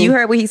have I to be. mean, You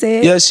heard what he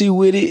said? Yeah, she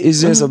with it. It's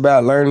just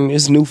about learning.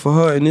 It's new for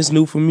her and it's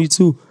new for me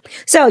too.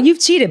 So you've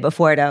cheated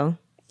before though,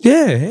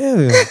 Yeah,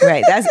 hell yeah.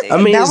 right? That's. I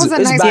mean, That was a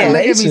it's nice by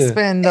polygamy nature.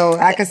 spin, though.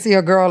 I could see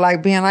a girl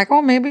like being like,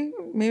 "Oh, maybe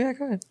I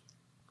could."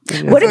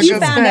 What if That's a you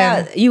good found spin.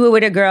 out you were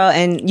with a girl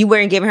and you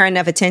weren't giving her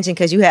enough attention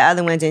because you had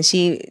other ones and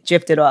she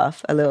drifted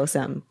off a little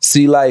something?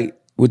 See, like,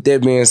 with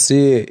that being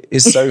said,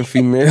 it's certain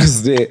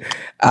females that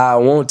I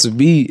want to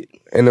be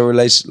in a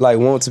relation, like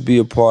want to be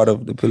a part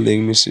of the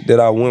polygamy shit that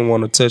I wouldn't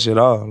want to touch at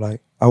all.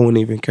 Like I wouldn't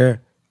even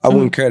care. I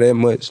wouldn't care that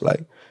much.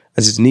 Like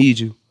I just need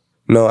you.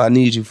 No, I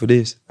need you for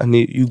this. I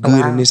need you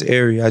good in this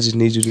area. I just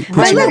need you to put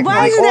Like, you look,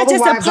 why isn't that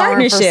just a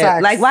partnership?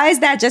 sex. Like, why is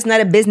that just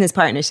not a business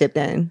partnership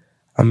then?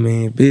 I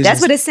mean, business.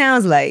 That's what it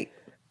sounds like.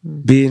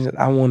 Business.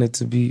 I want it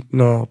to be,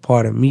 a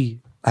part of me.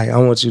 Like I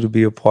want you to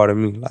be a part of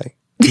me. Like,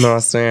 you know what I'm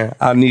saying?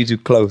 I need you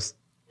close.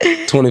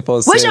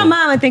 24/7. What's your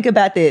mama think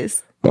about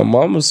this? My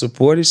mama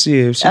supported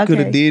shit. If she could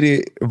have did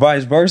it,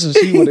 vice versa,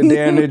 she would have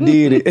damn near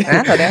did it.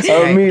 I know that's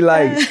On right. me,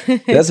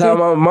 like that's how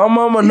my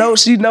mama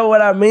knows. She know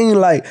what I mean.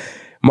 Like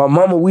my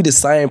mama, we the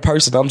same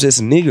person. I'm just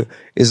a nigga.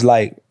 It's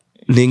like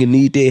nigga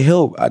need that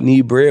help. I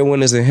need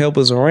breadwinners and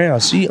helpers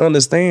around. She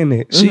understand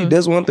that.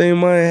 That's one thing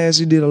Maya had.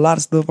 She did a lot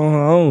of stuff on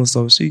her own,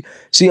 so she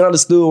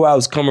understood where I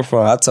was coming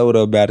from. I told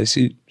her about it.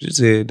 She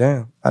said,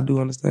 "Damn, I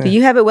do understand."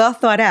 You have it well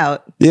thought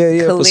out. Yeah,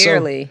 for sure.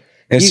 Clearly.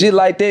 And shit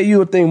like that, you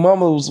would think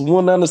mama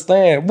wouldn't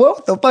understand.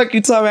 What the fuck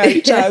you talking about?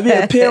 You trying to be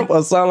a pimp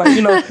or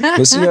something like,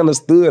 But she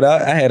understood.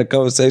 I had a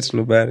conversation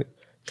about it.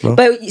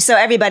 But so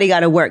everybody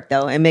got to work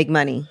though and make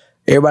money.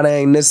 Everybody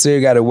ain't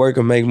necessarily got to work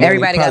and make money.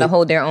 Everybody got to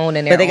hold their own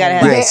in their But they gotta own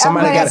have- way. Yeah,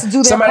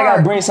 somebody got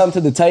to bring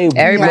something to the table.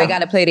 Everybody got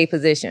to play their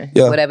position,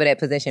 whatever that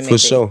position may For be.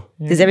 sure.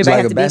 Does everybody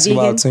It's have to be a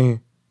basketball vegan?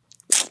 team.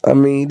 I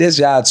mean, that's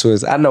y'all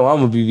choice. I know I'm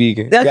gonna be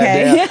vegan.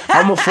 Okay.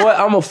 I'm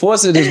gonna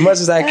force it as much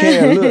as I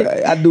can. Look,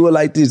 I do it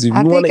like this. If you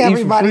I want think to eat for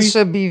everybody free,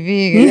 should be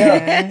vegan.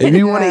 yeah. If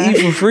you want to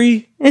eat for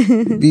free,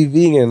 be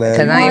vegan. Because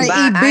Man.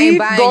 I ain't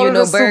Go buying you to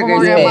no the burgers,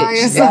 supermarket and buy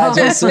bitch. yourself. God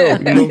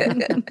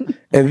yourself,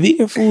 And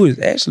vegan food is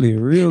actually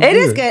real good. It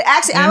is good.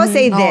 Actually, I would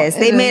say this.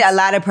 They it made is. a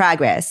lot of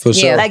progress. For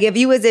sure. Like if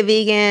you was a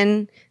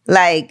vegan,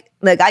 like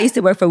I used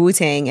to work for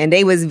Wu-Tang and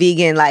they was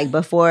vegan like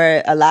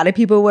before a lot of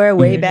people were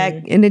way back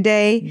in the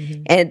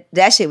day. And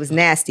that shit was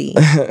nasty.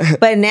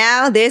 But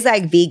now there's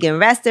like vegan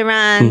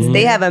restaurants.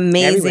 They have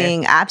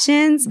amazing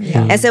options.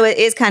 And so it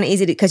is kind of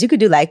easy because you could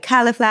do like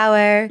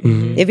cauliflower.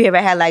 If you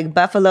ever had like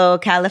buffalo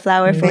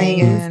cauliflower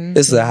flings.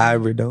 It's a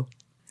hybrid though.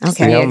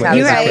 Okay. Yeah, You're it's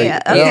right. crazy.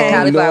 Okay. Yeah,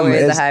 cauliflower You know,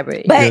 is a it's-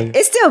 hybrid. But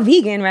it's still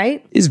vegan,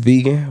 right? It's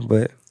vegan,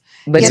 but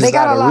But Yeah, it's they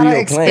got not a a lot of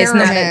real plant. It's not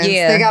a- experiments.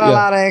 yeah. They got a Yeah.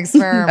 lot of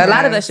experiments. a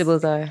lot of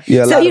vegetables are.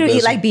 yeah. A So lot you of don't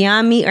eat vegetables. like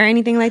Beyond Meat or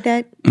anything like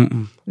that?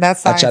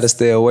 That's I science. try to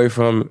stay away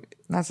from it.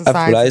 That's a I feel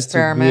science like it's too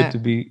experiment. good to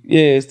be.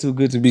 Yeah, it's too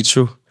good to be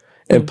true.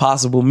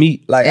 Impossible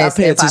meat. Like It's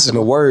I pay attention to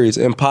impossible. words.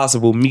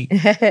 Impossible meat.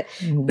 It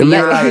mean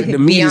like the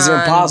meat is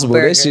Beyond impossible.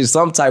 burger. That shit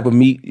some type of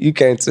meat. You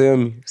can't tell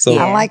me. So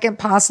I like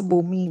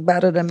impossible meat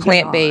better than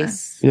Plant Beyond.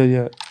 based.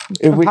 yeah.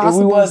 If we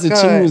Impossible was to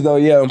is choose good. though,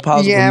 yeah,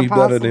 impossible Yeah, meat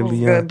better than Impossible's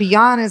Beyond. good.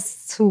 Beyond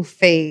is too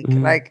fake.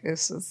 Like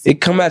it's just.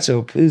 It come out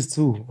your piss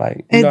too.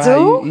 Like you It know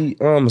how do? you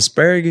eat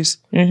asparagus?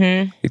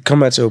 It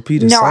come out your pee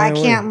the No, same I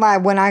way. can't lie.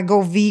 When I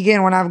go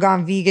vegan, when I've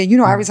gone vegan,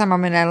 every time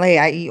I'm in LA,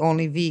 I eat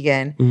only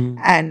vegan,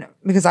 and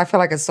because I feel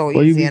like it's so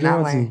Where you easy be in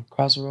going LA. to?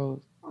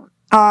 Crossroads?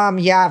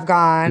 Yeah, I've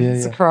gone. Yeah,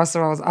 It's yeah. a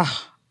crossroads. Ugh.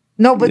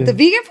 No, but the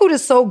vegan food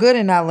is so good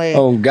in LA.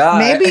 Oh God.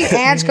 Maybe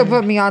Ange could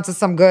put me onto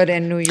some good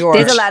in New York.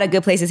 There's a lot of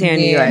good places here in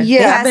New York. Yeah,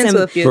 They I've have been some-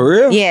 to a few. For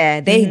real?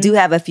 Yeah, they do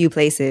have a few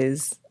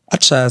places. I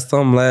tried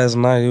something last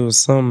night. It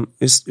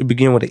was it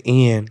began with an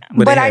N.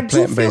 But But it I had do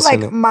feel plant-based like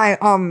in it.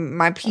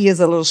 my pee is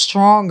a little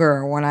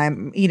stronger when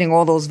I'm eating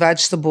all those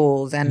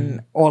vegetables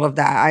and all of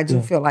that. I do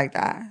feel like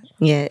that.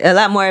 Yeah, a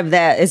lot more of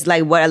that. It's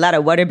like a lot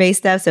of water-based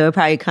stuff, so it'll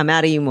probably come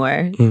out of you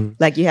more.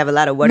 Like you have a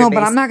lot of water-based. No,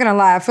 but I'm not gonna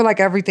lie. I feel like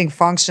everything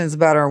functions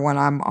better when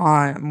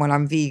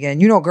I'm vegan.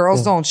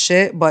 Girls don't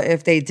shit, but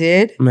if they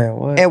did, Man,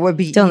 what? it would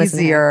be Don't listen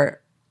to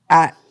easier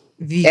at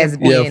vegan. As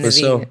point. Yeah, being for a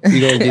sure. vegan.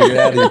 You gonna get it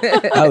out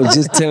of you. I was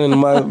just telling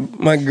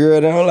my girl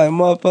that I'm like,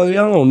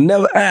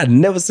 motherfucker, I had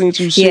never seen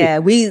you shit. Yeah,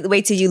 we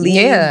wait till you leave.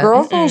 Yeah.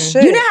 Girls don't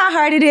shit. You know how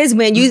hard it is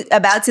when you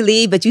about to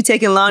leave, but you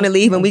taking long to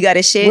leave, and we got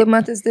to shit. What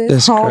month is this?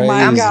 That's Oh crazy.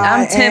 my God.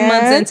 I'm 10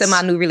 months Ange? into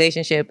my new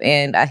relationship,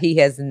 and he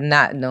has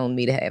not known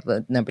me to have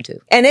a number two.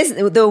 And it's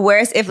the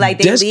worst if like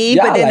they Just- leave,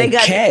 y'all but then they like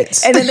got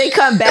cats. and then they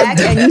come back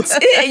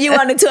and you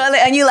on the toilet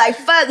and you like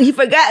fuck, he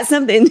forgot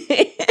something.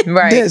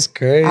 Right. That's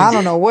crazy. I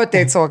don't know what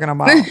they talking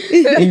about.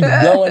 You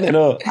blowing it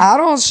up. I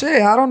don't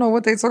shit. I don't know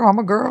what they talking. I'm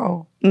a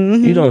girl.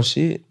 You don't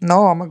shit.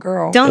 No, I'm a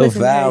girl. Don't Your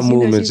listen to her. vowel She knows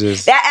movement she-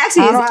 just that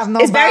actually I don't have is no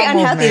it's very vowel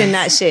unhealthy to movement.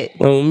 not shit.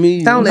 on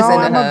me. Don't No, listen to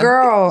I'm her. a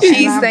girl.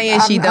 She's And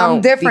saying she I'm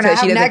don't different. because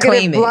I she have doesn't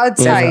claim negative it. blood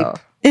type.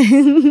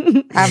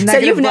 I have So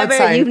negative you've blood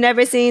type. you've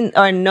never seen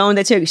or known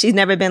that she's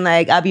never been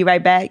like, I'll be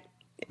right back.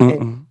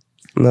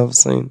 Never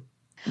seen.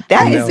 That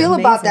How do you is feel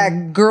about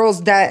amazing. that?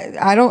 Girls that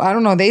I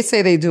don't know. They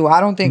say they do. I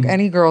don't think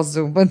any girls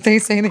do, but they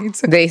say they do.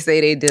 They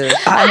say they do.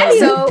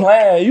 You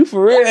playing? You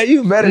for real?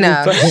 You better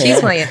No, be playing. she's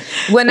playing.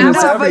 When I was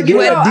Sorry, when, but you know,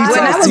 when I I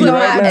talk was to with you my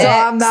right now. ex,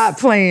 I'm not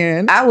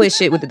playing. I would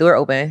shit with the door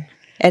open.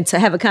 And to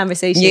have a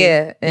conversation.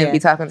 Yeah, and be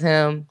talking to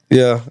him.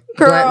 Yeah.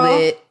 Blunt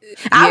lit.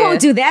 I Yeah. won't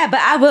do that, but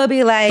I will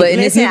be like, But in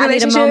this listen, new I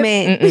need a relationship,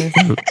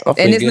 moment.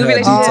 In this new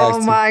relationship,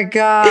 Oh my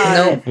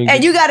god! nope.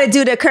 And you got to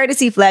do the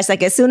courtesy flush.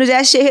 Like as soon as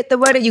that shit hit the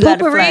water, you got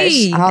to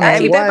Poopery. flush. I I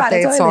don't keep know that what by the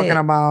they toilet. talking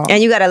about.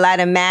 And you got to light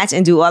a match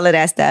and do all of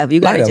that stuff. You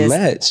got Like to a just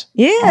match.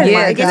 yeah,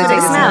 Yeah, get to get the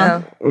the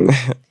smell.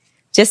 smell.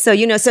 Just so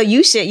you know, so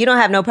you don't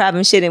have no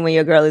problem shitting when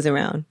your girl is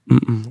around.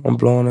 I'm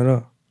blowing it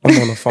up. I'm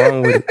on the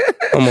phone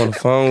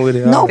with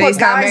it. No, but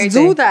guys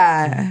do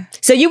that.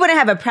 So you wouldn't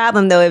have a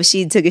problem though if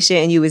she took a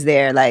shit and you was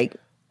there, like.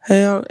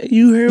 Hell,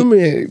 you hear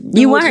me?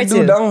 You want her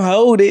to. Don't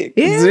hold it.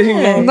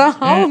 Yeah, don't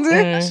hold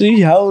it.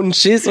 She holding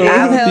shit. So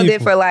I've held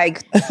it for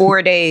like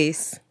 4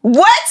 days.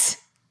 What?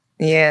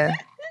 Yeah.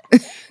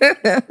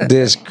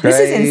 That's crazy. This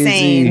is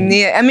insane.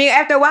 Yeah, I mean,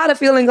 after a while, the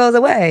feeling goes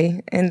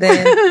away, and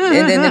then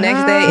the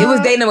next day, it was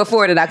day number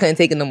 4 that I couldn't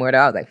take it no more.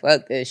 That I was like,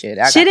 "Fuck this shit."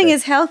 Shitting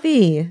is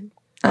healthy.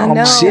 I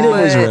know. Shitting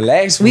was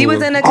relaxed. We was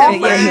in a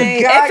confined.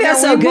 It feels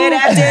so good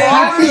after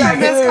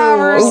this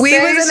conversation. We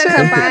was in a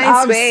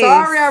confined space.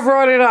 I'm sorry I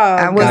brought it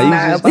up. I was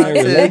not about to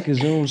relate because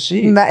you don't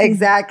shit. Not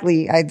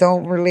exactly. I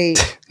don't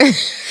relate. Now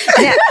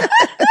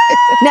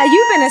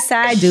you've been a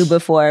side dude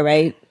before,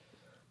 right?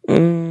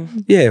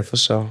 Yeah, for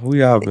sure.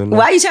 We all been.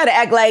 Why you trying to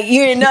act like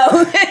you didn't know?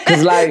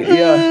 Cause like,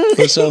 yeah,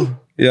 for sure.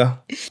 Yeah.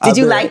 Did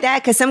you like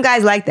that? Because some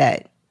guys like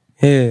that.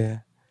 Yeah.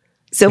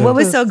 So what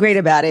was so great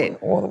about it?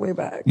 All the way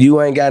back.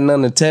 You ain't got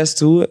nothing to attest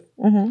to it.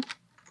 Mm-hmm.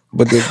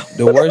 But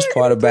the worst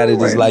part about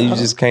it is like you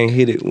just can't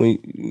hit it when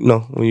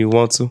you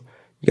want to.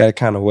 You gotta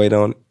kind of wait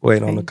on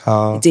the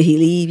call. Did he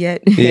leave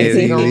yet? Yeah,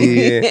 he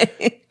leave. Yeah.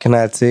 Can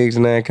I text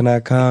now? Can I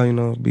call?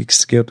 Be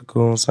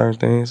skeptical on certain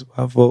things.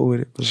 I vote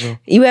with it for sure.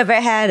 You ever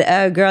had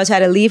a girl try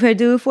to leave her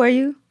dude for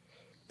you?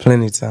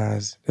 Plenty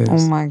times.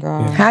 Oh my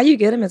God. Yeah. How you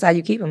get them is how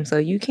you keep them. So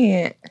you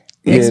can't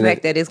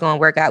expect that it's gonna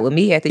work out with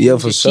me after you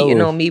just cheating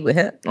on me with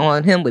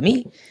him with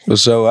me. For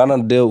sure. I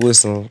done dealt with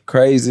some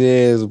crazy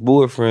ass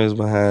boyfriends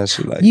behind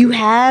shit like you that.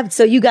 have?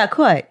 So you got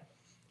caught?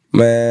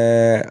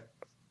 Man,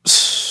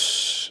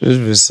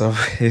 it's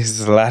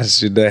a lot of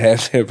shit that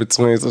happened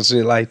between some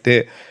shit like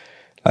that.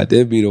 Like,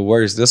 that'd be the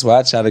worst. That's why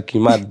I try to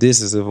keep my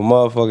distance. If a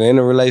motherfucker in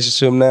a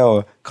relationship now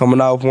or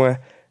coming off one,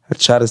 I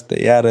try to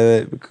stay out of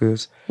it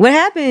because... What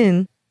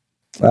happened?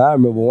 I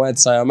remember one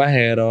time I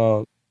had,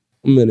 I'm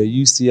in a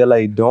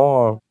UCLA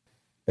dorm,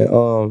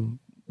 and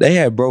they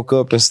had broke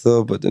up and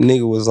stuff, but the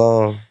nigga was,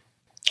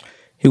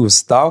 he was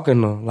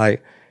stalking her,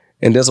 like,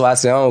 and that's why I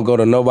said I don't go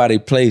to nobody's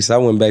place. I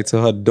went back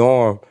to her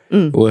dorm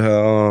with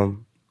her,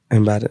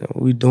 and by the,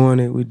 we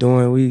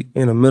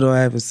in the middle of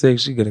having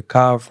sex, she get a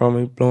call from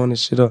me, blowing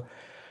this shit up.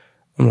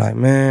 I'm like,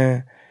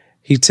 man,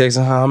 he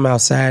texting her, I'm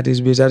outside this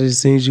bitch. I just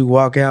seen you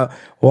walk in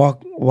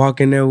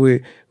there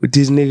with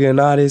this nigga and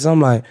all this. I'm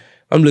like,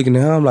 I'm looking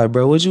at her, I'm like,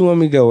 bro, what you want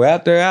me to go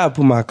out there? I'll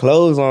put my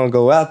clothes on,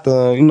 go out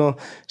there,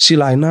 She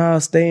like, nah,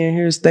 stay in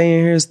here.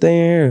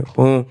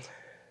 Boom.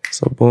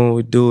 So boom,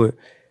 we do it.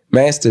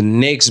 Man, it's the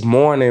next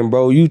morning,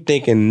 bro. You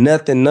thinking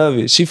nothing of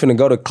it. She finna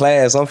go to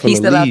class, I'm finna He's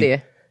still leave. out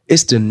there.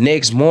 It's the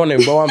next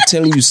morning, bro. I'm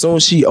telling you, soon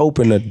she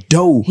opened the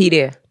door. He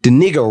there. The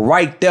nigga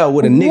right there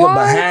with a nigga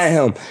behind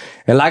him.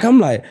 And like, I'm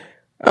like,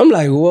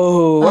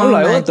 whoa. I'm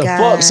like, what the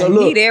fuck? So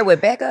look. He there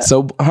with backup?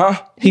 So,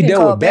 He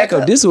there with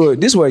backup. This where it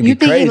get crazy. You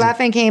think he left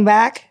and came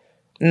back?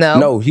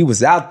 No, he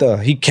was out there.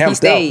 He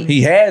camped out.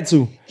 He had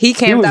to. He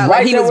camped out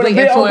like he was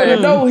waiting for the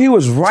door. He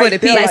was right the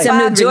there. Like some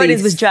new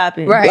Jordans was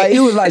dropping. Right. Like, it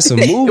was like some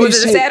movie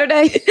Was it a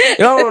Saturday? I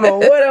don't know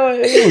what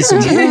it was. Some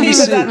movie He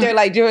was shit. out there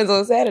like Jordans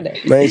on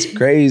Saturday. Man, it's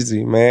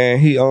crazy, man.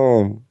 He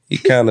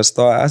kind of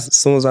started. As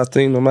soon as I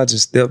seen him, I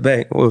just stepped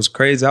back. It was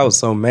crazy. I was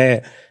so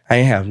mad. I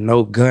ain't have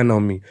no gun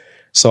on me.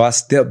 So I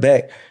stepped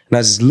back and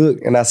I just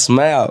looked and I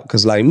smiled.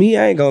 Cause like me,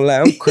 I ain't gonna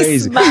lie, I'm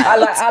crazy.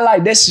 I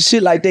like that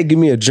shit like that give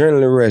me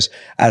adrenaline rush.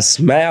 I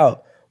smiled,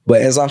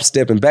 but as I'm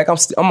stepping back,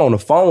 I'm on the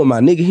phone with my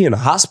nigga. He in the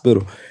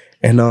hospital.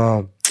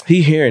 And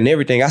he hearing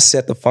everything. I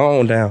set the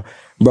phone down.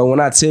 Bro,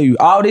 when I tell you,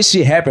 all this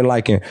shit happened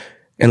like in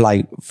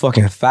like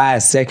fucking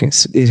 5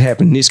 seconds. It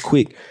happened this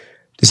quick.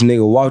 This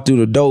nigga walked through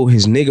the door,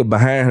 his nigga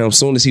behind him. As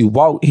soon as he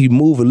walked, he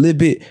moved a little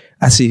bit.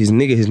 I see his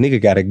nigga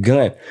got a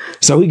gun.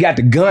 So he got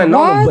the gun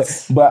on him,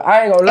 but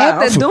I ain't gonna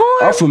lie. At the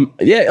dorm?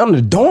 On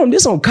the dorm.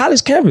 This on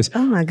college campus.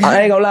 Oh my God.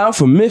 I ain't gonna lie, I'm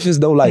from Memphis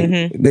though. Like,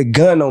 the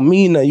gun on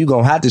me now, you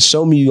gonna have to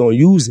show me you gonna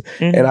use it.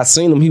 And I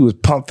seen him, he was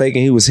pump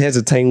faking, he was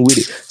hesitating with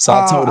it. So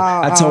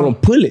I told him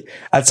pull it.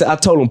 I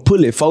told him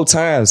pull it 4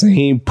 times and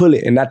he didn't pull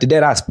it. And after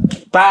that, I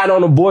spied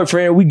on the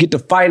boyfriend. We get to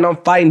fighting, I'm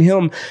fighting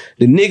him.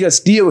 The nigga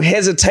still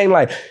hesitating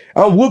like,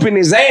 I'm whooping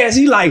his ass.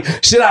 He like,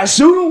 should I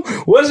shoot him?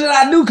 What should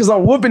I do? Cause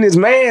I'm whooping this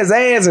man's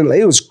ass. And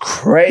it was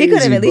crazy. He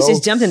could have at least bro.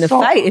 just jumped in the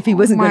fight if he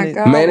wasn't going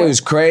to. Man, it was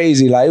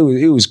crazy. Like,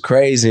 it was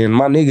crazy. And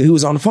my nigga, he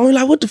was on the phone. He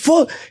like, what the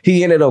fuck?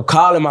 He ended up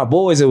calling my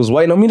boys that was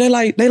waiting on me. They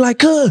like,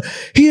 cuz,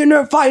 he in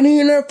there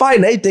fighting.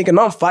 They thinking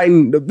I'm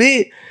fighting the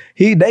bit.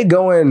 They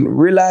go and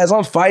realize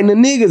I'm fighting the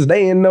niggas.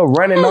 They end up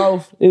running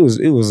off. It was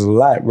a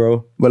lot,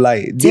 bro. But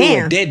like,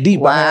 damn, that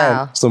deep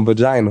behind some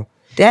vagina.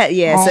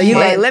 So you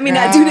like, let me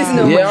not do this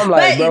no more. Yeah, I'm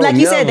like, but bro, like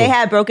you said, never. they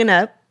had broken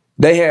up.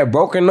 They had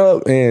broken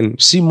up and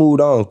she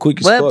moved on quick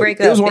as fuck.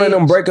 breakup, It was one of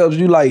them breakups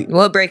you like.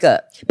 What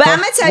breakup? But I'm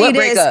gonna tell you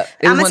this.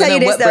 I'm gonna tell you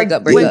this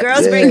though. When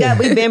girls break up,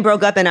 we've been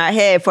broke up in our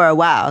head for a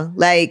while.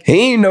 Like,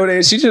 he ain't know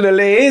that. She should have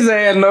let his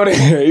ass know that.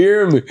 You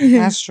hear me?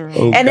 That's true.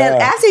 Oh, and then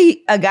God. after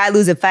a guy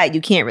lose a fight, you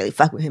can't really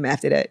fuck with him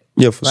after that.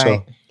 Yeah, for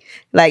sure.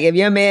 Like if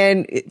your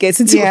man gets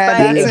into a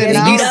fight, that's it. You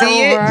Now see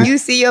it's over. it? You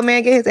see your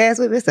man get his ass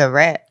whipped? It's a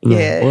wrap.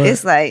 yeah, What?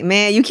 it's like,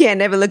 man, you can't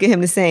never look at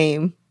him the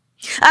same.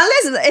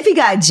 Unless if he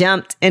got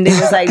jumped and there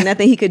was like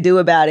nothing he could do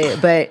about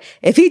it. But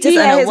if he just He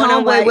had under his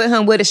one-on-one homeboy with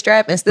him with a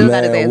strap and still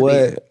got his ass beat.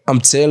 what? I'm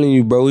telling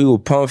you, bro, he was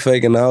pump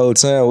faking the whole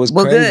time. It was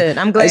Well, crazy. good.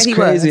 I'm glad it's he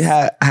crazy was.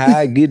 how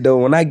I get though.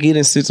 When I get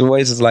in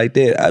situations like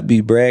that, I be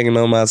bragging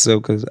on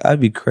myself because I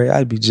be crazy.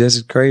 I be just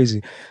as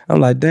crazy. I'm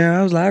like, damn.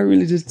 I was like, I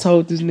really just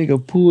told this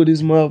nigga pull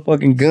this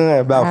motherfucking gun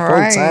about All 4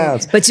 right.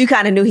 times. But you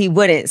kind of knew he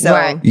wouldn't. So,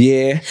 Right.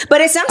 Yeah. but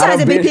it's sometimes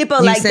I it be done been- people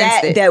You like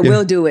sensed that it. that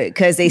will do it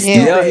because they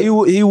stupid. Yeah, he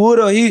would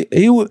have.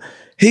 He would.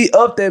 He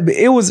up that.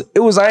 It was.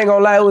 I ain't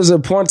gonna lie. It was a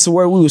point to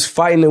where we was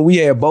fighting and we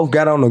had both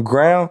got on the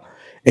ground,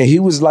 and he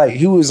was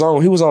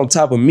on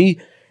top of me,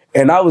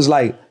 and I was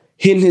like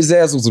hitting his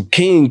ass with some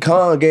King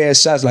Kong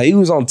ass shots. Like he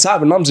was on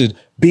top, and I'm just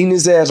beating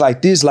his ass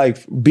like this, like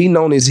beating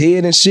on his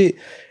head and shit.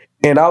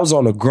 And I was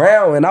on the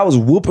ground and I was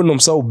whooping him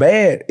so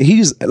bad.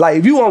 He's like,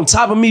 if you on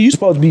top of me, you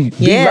supposed to be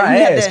beating Yeah, my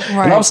you have ass. to-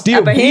 And I'm still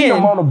upper beating hand.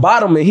 him on the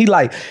bottom. And he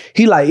like,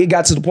 it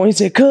got to the point, he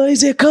said,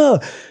 cuz,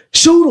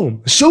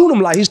 shoot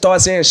him. Like he started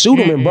saying, shoot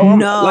him. And bro, I'm,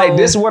 No. like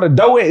this is where the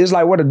dough at. It's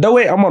like where the dough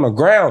at. I'm on the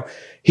ground.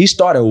 He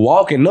started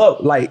walking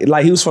up like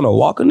he was finna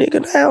walk a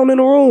nigga down in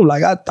the room.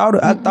 Like I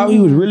thought he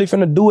was really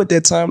finna do it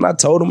that time. And I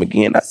told him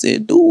again, I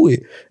said, do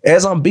it.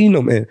 As I'm beating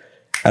him. And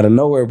out of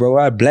nowhere, bro,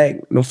 I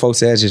black. Them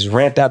folks ass just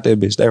ran out that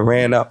bitch. They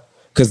ran out.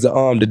 Cause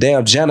the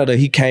damn janitor,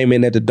 he came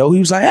in at the door. He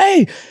was like,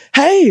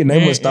 hey. And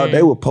they must thought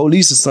they were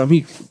police or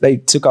something. They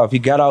took off. He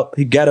got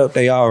up,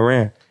 they all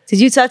ran. Did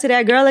you talk to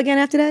that girl again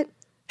after that?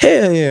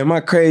 Hell yeah, my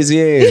crazy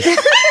ass.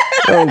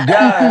 Oh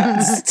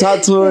God.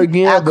 Talk to her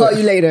again. I'll call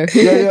you later.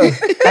 Yeah.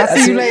 I'll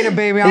see you later,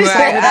 baby. I'm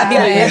sorry. I'll be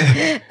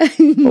back.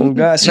 Oh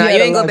God. Nah,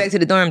 you ain't go back to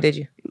the dorm, did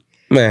you?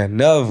 Man,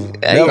 never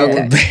okay.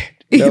 went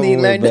back. Never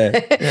didn't went learn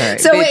back. Right.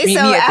 So Bitch, wait, meet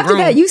so me at the after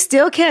that, room. you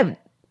still kept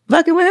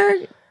fucking with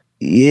her?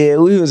 Yeah,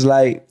 we was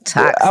like,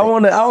 Toxic.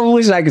 I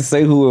wish I could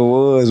say who it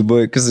was,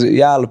 but because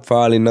y'all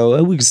probably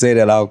know, we can say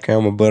that off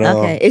camera, but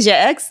Okay. Is your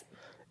ex?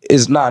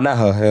 it's not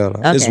her, hell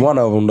no. It's Okay. one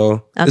of them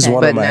though. It's Okay.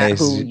 one But of my not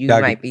exes. who you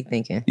Y'all might can- be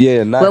thinking.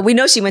 Yeah, not. Well, we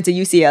know she went to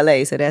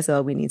UCLA, so that's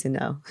all we need to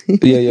know.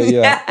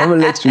 Yeah. I'm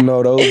gonna let you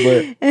know though,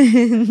 but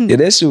yeah,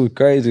 that shit was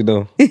crazy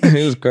though.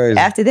 It was crazy.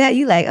 After that,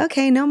 you like,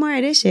 okay, no more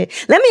of this shit.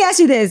 Let me ask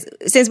you this.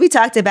 Since we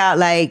talked about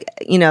like,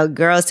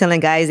 girls telling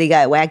guys they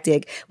got whack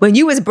dick. When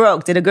you was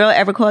broke, did a girl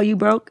ever call you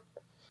broke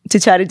to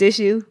try to dish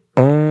you?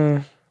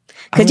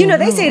 Because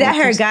they say that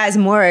hurt guys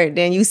more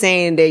than you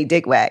saying they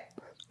dick whack.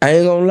 I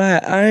ain't gonna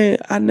lie,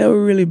 I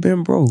never really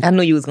been broke. I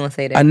knew you was gonna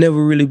say that. I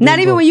never really been Not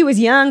even broke. when you was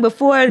young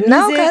before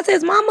No, music? because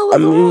his mama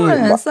was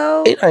on.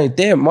 So it ain't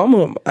that.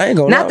 Mama, I ain't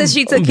gonna not lie. that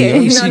she I'm took be care,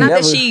 honest, not never-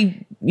 that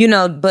she,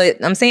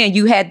 but I'm saying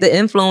you had the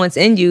influence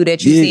in you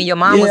that you Yeah, seen your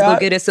mom was yeah, go I-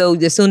 get it. So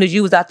as soon as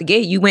you was out the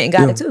gate, you went and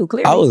got it too.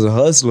 Clearly, I was a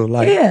hustler.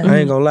 Like Yeah. I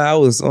ain't gonna lie, I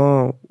was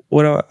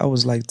I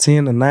was like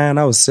 10 or 9.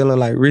 I was selling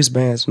like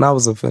wristbands and I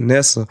was a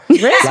finesser.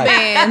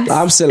 wristbands.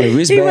 I'm selling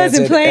wristbands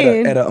wasn't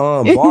playing. at a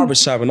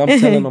barbershop, and I'm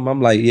telling them,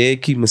 I'm like, yeah,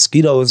 keep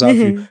mosquitoes off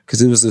you, because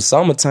it was the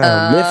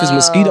summertime. Memphis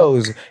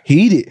mosquitoes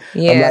heated.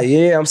 Yeah. I'm like,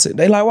 yeah,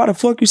 they like, why the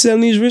fuck you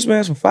selling these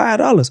wristbands for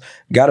 $5?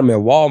 Got them at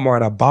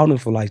Walmart. I bought them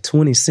for like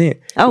 20 cents.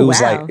 Oh,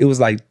 it was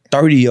like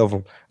 30 of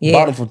them. Yeah.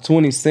 Bought them for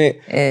 20 cents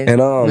And and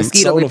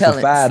mosquito sold them for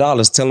repellents.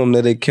 $5. Tell them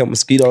that they kept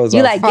mosquitoes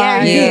You off. like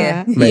Gary?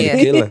 Yeah, Made a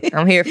killing.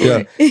 I'm here for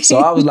Yeah. it. So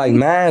I was like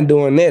 9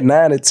 doing that,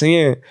 9 to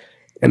 10.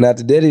 And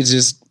after that, it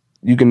just,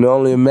 you can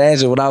only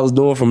imagine what I was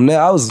doing from there.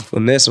 I was a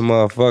finessing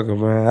motherfucker,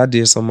 man. I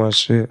did so much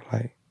shit.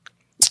 Like,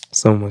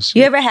 so much shit.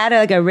 You ever had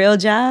like a real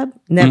job?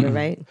 Never,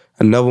 right?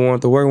 I never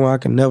wanted to work when I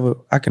can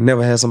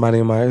never have somebody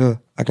in my ear.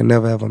 I can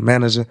never have a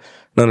manager.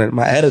 None of that.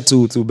 My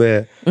attitude too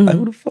bad. Like,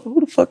 who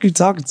the fuck you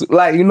talking to?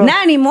 Like,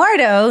 Not anymore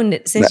though,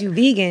 since you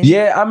vegan.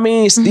 Yeah, I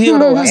mean, still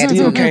though, I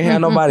still can't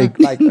have nobody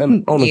like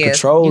on the Yeah,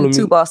 control you of me.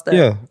 too bossed up.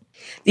 Yeah.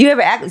 Do you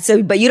ever act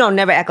but you don't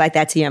never act like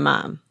that to your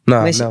mom?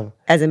 Nah, When she- never.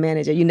 As a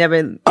manager, you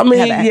never. I mean,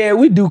 have a- yeah,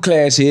 we do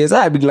clash heads.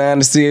 I'd be lying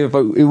to see if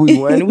we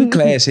won. We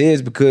clash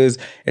heads because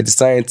at the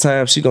same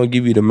time, she gonna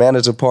give you the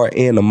manager part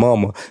and the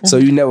mama. So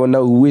you never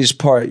know which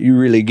part you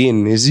really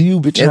getting. Is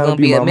you trying to gonna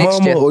be be my a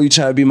mixture. mama or you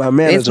trying to be my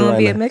manager It's gonna right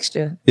be now? a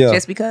mixture. Yeah.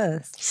 Just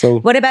because. So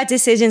What about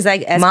decisions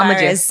like as Mama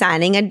far just- as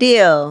signing a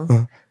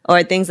deal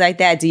or things like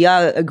that? Do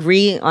y'all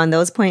agree on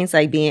those points,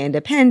 like being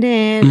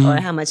independent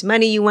or how much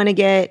money you want to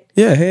get?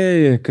 yeah, hell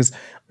yeah. Because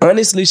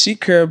honestly, she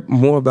cared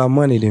more about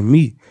money than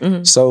me.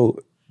 So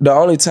the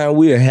only time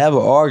we'll have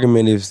an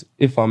argument is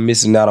if I'm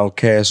missing out on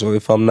cash or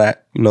if I'm not,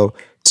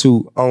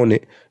 too on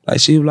it. Like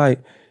she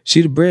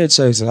the bread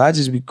chaser. I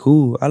just be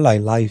cool. I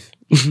like life.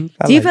 Do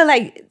you feel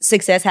like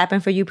success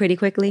happened for you pretty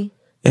quickly?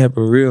 It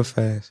happened real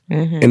fast.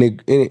 And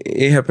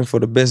it happened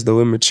for the best though.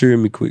 It matured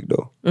me quick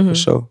though, for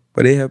sure.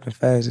 But it happened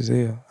fast as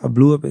hell. I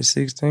blew up at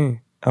 16.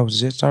 I was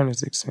just turning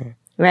 16.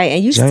 Right,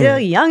 and you Damn. still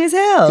young as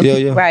hell.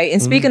 Yeah. Right.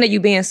 And speaking of you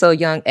being so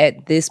young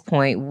at this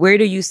point, where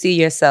do you see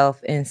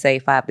yourself in, say,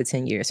 5 to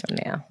 10 years from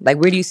now? Like,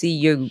 where do you see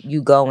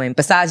you going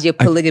besides your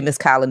polygamous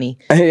colony?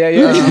 Yeah.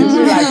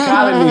 Like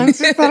colony.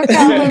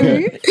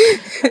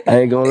 I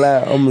ain't gonna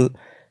lie.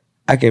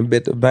 I can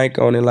bet the bank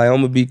on it. Like, I'm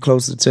gonna be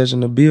close to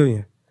touching $1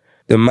 billion.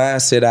 The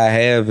mindset I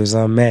have is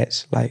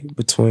unmatched. Like,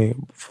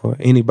 for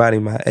anybody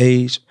my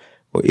age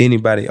or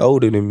anybody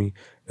older than me,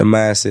 the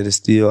mindset is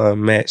still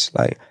unmatched.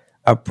 Like,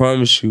 I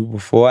promise you,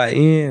 before I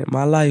end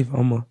my life,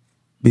 I'm gonna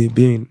be a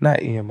billion.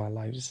 Not end my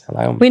life.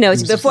 Like, we know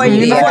before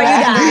you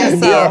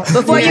die.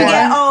 Before you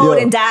get old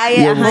and die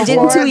at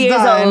 102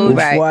 years old.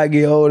 Before I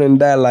get old and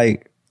die,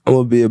 like, I'm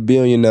gonna be a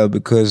billionaire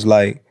because,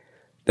 like,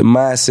 the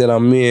mindset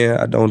I'm in,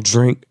 I don't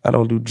drink, I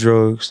don't do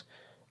drugs,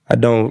 I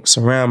don't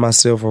surround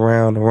myself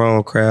around the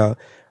wrong crowd.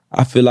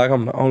 I feel like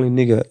I'm the only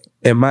nigga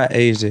at my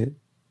age that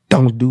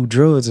don't do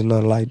drugs or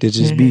nothing like that.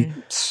 Just be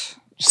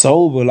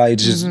sober, like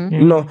just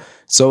you know.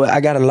 So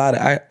I got a lot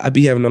of I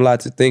be having a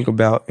lot to think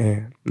about.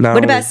 And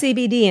what about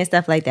CBD and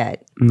stuff like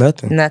that?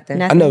 Nothing.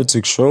 I never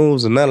took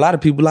shrooms, and a lot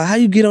of people like, how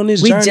you get on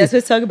this journey? We just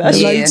was talking about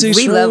we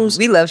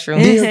love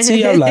shrooms.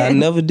 DMT. I'm like, I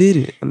never did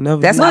it.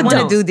 That's why I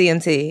want to do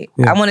DMT.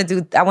 Yeah. I want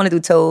to do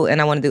toad,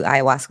 and I want to do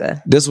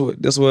ayahuasca.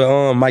 That's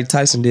what Mike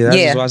Tyson did. I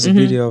just watched a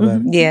video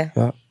about it.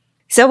 Yeah.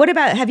 So what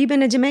about? Have you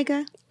been to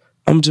Jamaica?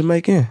 I'm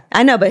Jamaican.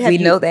 I know, but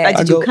know that.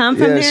 Did you come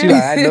from there? She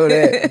like, I know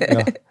that.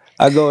 Yeah.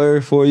 I go every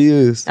 4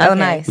 years. Oh,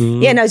 nice.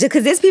 Mm-hmm. Yeah, no, just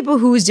because there's people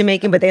who's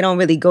Jamaican, but they don't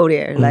really go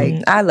there. Like,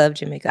 I love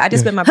Jamaica. I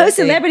just spent my birthday. Her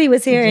celebrity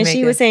was here, and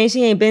she was saying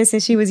she ain't been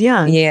since she was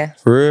young. Yeah,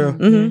 for real.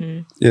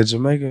 Mm-hmm. Yeah,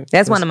 Jamaica.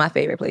 That's one of my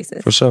favorite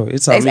places for sure.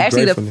 It's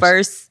actually the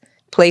first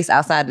place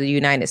outside of the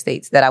United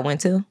States that I went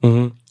to,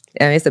 and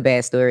it's a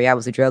bad story. I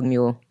was a drug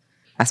mule.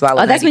 I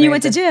swallowed. Oh, that's when you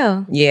went to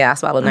jail. Yeah, I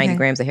swallowed 90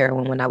 grams of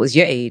heroin when I was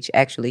your age,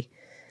 actually.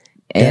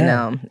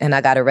 And I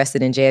got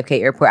arrested in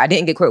JFK Airport. I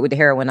didn't get caught with the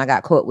heroin. I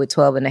got caught with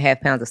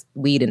 12.5 pounds of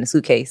weed in the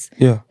suitcase.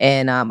 Yeah.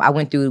 And I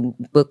went through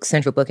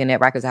central booking at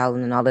Rikers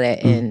Island and all of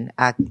that. And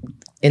I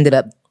ended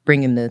up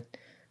bringing the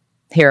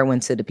heroin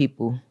to the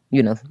people,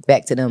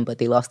 back to them, but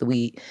they lost the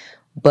weed.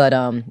 But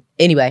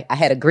anyway, I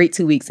had a great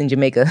 2 weeks in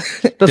Jamaica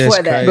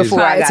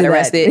before I got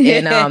arrested.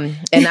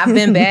 And I've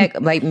been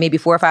back like maybe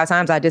 4 or 5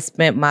 times. I just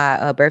spent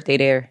my birthday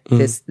there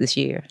this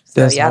year.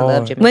 So I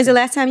love Jamaica. When's the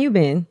last time you've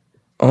been?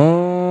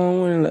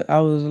 When I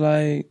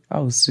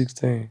was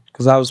 16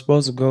 because I was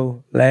supposed to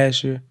go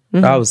last year.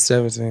 I was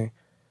 17,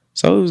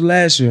 so it was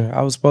last year.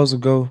 I was supposed to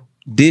go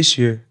this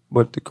year,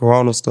 but the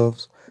corona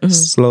stuff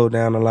slowed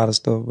down a lot of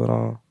stuff. But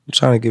I'm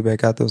trying to get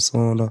back out there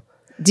soon though.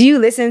 Do you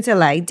listen to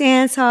like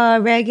dance hall,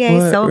 reggae,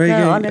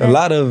 soca, all of that? A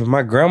lot of it.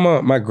 My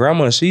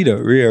grandma, she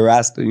the real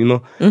Rasta,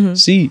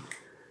 She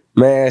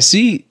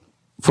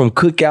from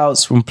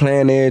cookouts, from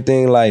playing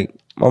everything like.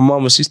 My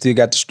mama, she still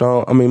got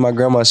my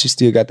grandma, she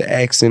still got the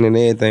accent and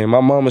everything.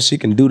 My mama, she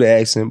can do the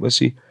accent, but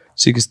she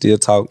can still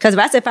talk. Because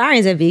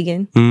Rastafarians are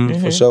vegan.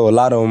 For sure. A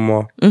lot of them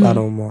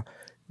are.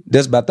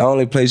 That's about the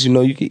only place,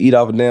 you can eat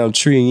off a damn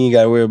tree and you ain't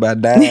got to worry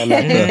about dying.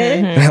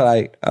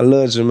 Like, I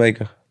love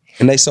Jamaica.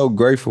 And they so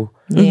grateful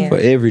for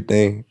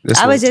everything.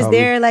 I was just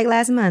there like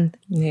last month.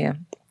 Yeah.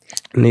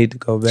 Need to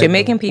go back.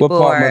 Jamaican people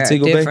are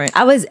different.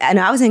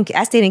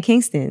 I stayed in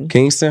Kingston.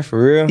 Kingston,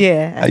 for real?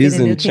 Yeah. I used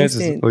in the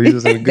trenches. Or you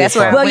was in the good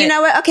part? Well, you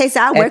know what? Okay,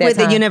 so I work with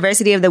the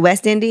University of the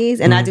West Indies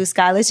and I do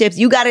scholarships.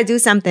 You got to do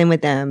something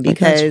with them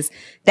because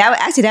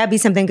that'd be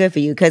something good for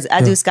you because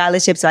I do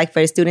scholarships like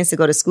for students to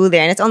go to school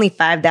there and it's only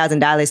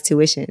 $5,000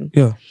 tuition.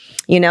 Yeah.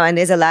 And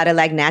there's a lot of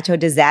like natural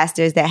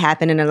disasters that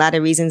happen and a lot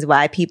of reasons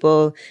why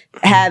people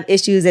have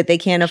issues that they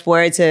can't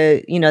afford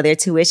to, their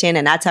tuition.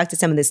 And I talked to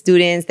some of the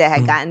students that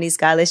had gotten these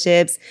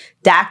scholarships,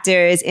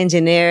 doctors,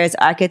 engineers,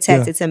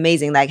 architects. It's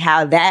amazing like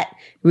how that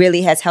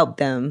really has helped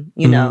them,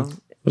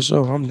 For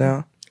sure, I'm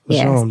down.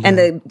 And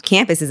the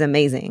campus is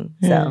amazing.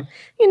 So,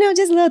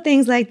 just little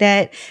things like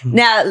that.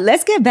 Now,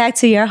 let's get back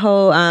to your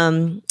whole,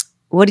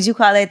 what did you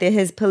call it?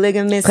 His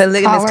polygamous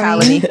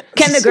colony.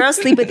 Can the girls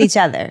sleep with each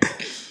other?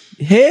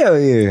 Hell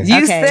yeah!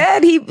 You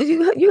said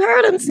you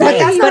heard him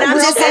say. But I'm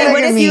just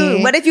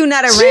saying, what if you're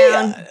not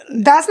around?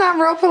 That's not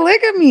real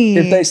polygamy.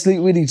 If they sleep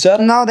with each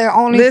other, no, they're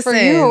only for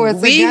you.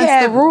 It's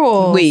against the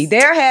rules.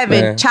 They're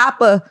having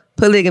chopper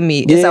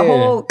polygamy. It's a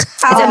whole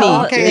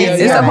colony.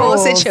 It's a whole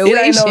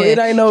situation.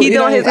 He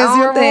doing his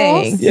own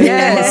thing.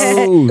 Yes,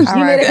 he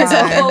made it his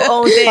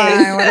own thing.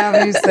 Fine,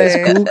 whatever you say.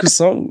 It's cool because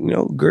some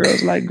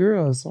girls like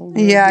girls. Girls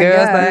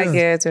like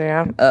girls.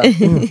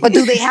 But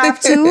do they have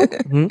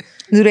to?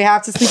 Do they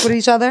have to sleep with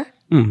each other?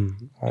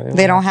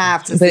 They don't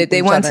have to. But if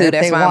they want to,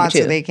 that's fine with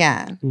you. They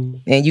can.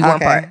 And you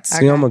want parts.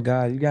 See, I'm a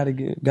guy.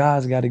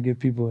 Guys got to give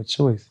people a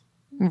choice.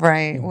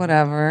 Right.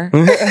 Whatever.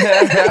 Whatever.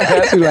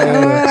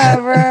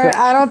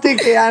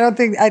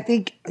 I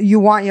think you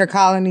want your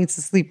colony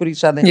to sleep with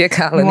each other. Your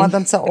colony. You want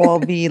them to all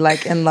be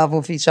like in love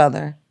with each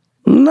other.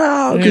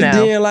 No, because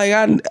then like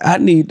I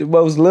need the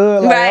most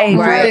love. Like,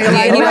 Right.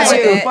 Like, You what want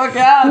the it. fuck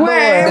y'all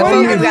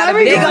doing?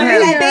 They gonna be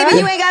like, baby,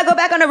 you ain't gotta go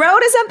back on the road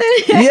or something?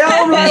 Yeah,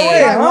 I'm like,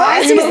 wait, Why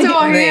is he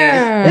still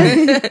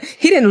here?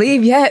 He didn't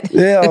leave yet.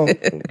 Yeah.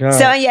 God.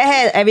 So in your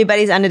head,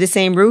 everybody's under the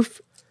same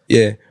roof?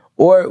 Yeah.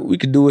 Or we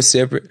could do it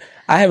separate.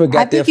 I haven't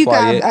got that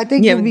far yet. I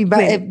think you'd be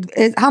better.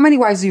 How many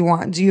wives do you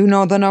want? Do you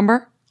know the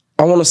number?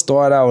 I want to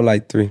start out with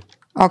like 3.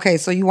 Okay,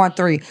 so you want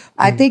 3.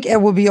 I think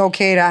it would be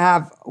okay to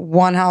have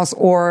 1 house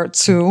or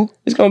 2.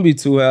 It's gonna be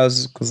 2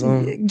 houses because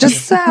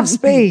just to have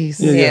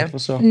space. Yeah, for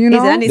sure. You know,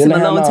 I need Then some I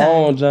have alone my time.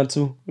 own John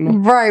too. You know?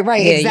 right,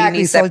 Yeah, you exactly.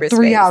 need So 3 separate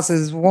space.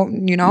 houses,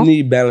 won't you know? You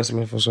need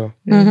balancement for sure.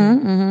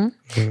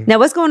 Now,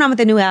 what's going on with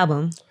the new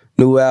album?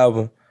 New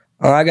album.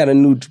 I got a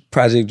new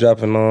project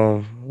dropping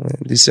on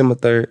December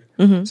 3rd.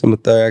 December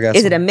 3rd. I got.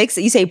 Is it a mix?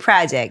 You say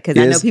project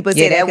because I know Yes. people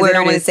say that 'cause they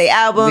don't want to say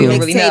album, we don't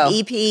really know. mixtape,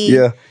 EP.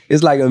 Yeah,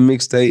 it's like a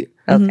mixtape.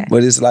 Okay.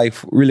 But it's like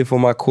really for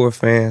my core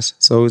fans.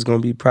 So it's gonna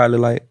be probably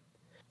like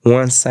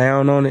one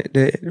sound on it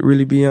that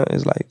really be on.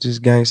 It's like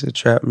just gangster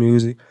trap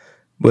music.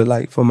 But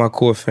like for my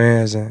core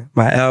fans, and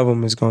my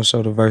album is gonna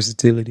show the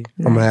versatility.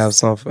 I'm gonna have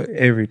something for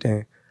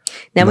everything.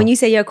 Now, when you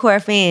say your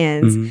core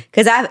fans,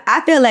 because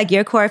I feel like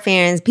your core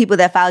fans, people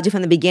that followed you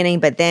from the beginning,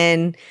 but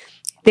then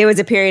there was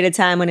a period of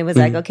time when it was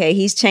like, okay,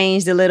 he's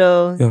changed a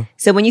little. Yeah.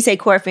 So when you say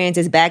core fans,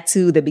 it's back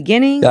to the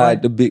beginning?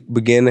 Like the big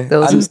beginning.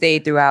 Those who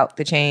stayed throughout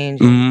the change.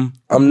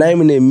 I'm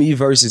naming it Me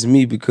Versus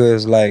Me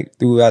because like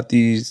throughout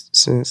these,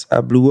 since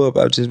I blew up,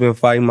 I've just been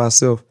fighting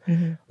myself.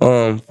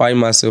 Fighting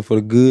myself for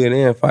the good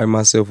and fighting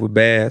myself for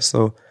bad.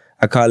 So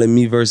I call it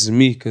Me Versus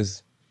Me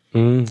because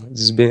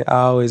just been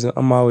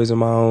I'm always in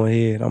my own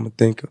head. I'm a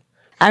thinker.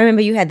 I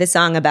remember you had the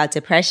song about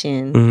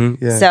depression.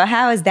 Yeah. So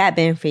how has that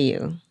been for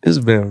you? It's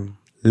been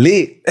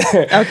lit.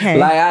 Okay.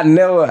 Like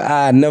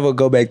I never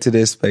go back to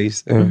that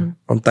space. And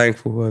I'm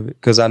thankful of it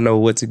because I know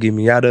what to get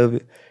me out of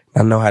it.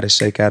 I know how to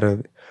shake out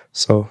of it.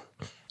 So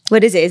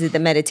What is it? Is it the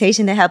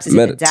meditation that helps? Is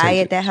it the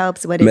diet that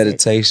helps? What is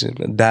meditation,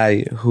 the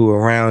diet, who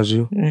around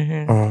you.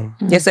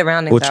 Your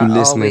surroundings What you are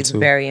listening always to.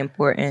 very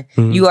important.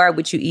 You are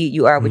what you eat.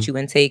 You are what you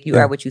intake. You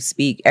are what you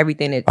speak.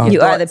 Everything that it? You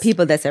are the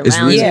people that's around It's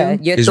really, you. Yeah,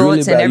 your it's thoughts really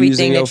and about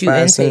everything using that you your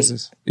 5 intake,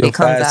 senses. Your it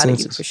comes 5 out of you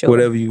senses. for sure.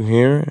 Whatever you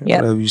hearing,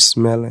 Yep. whatever you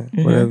smelling,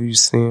 whatever you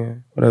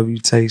seeing, whatever you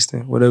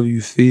tasting, whatever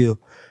you feel,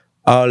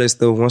 all that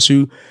stuff. Once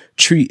you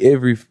treat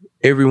every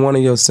one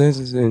of your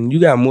senses, and you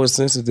got more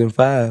senses than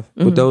 5,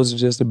 but those are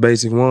just the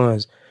basic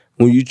ones.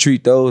 When you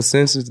treat those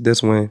senses,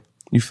 that's when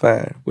you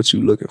find what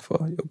you looking for,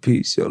 your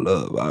peace, your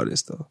love, all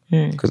this stuff.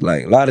 Because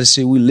like a lot of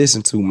shit we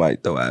listen to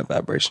might throw our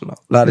vibration off.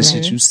 A lot of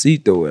shit you see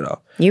throw it off.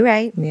 You're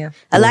right. Yeah.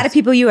 A lot of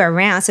people you were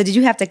around. So did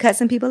you have to cut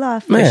some people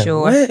off? Man,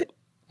 sure. what?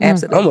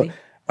 Absolutely.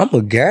 I'm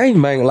a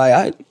gangbang.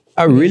 Like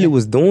I really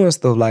was doing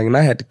stuff like, and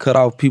I had to cut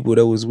off people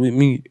that was with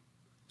me.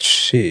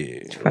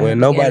 Shit, when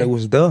nobody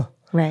was there.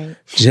 Right.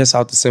 Just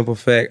off the simple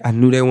fact, I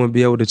knew they wouldn't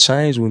be able to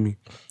change with me,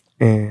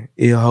 and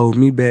it'll hold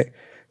me back.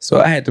 So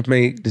I had to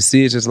make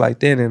decisions like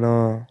that,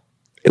 and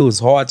it was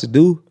hard to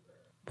do,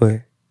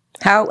 but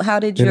How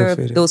did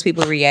those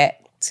people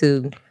react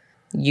to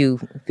you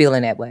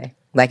feeling that way?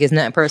 Like it's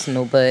nothing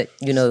personal, but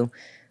you know,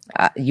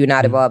 you're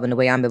not evolving the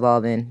way I'm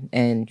evolving,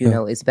 and you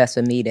know it's best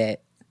for me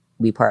that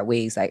we part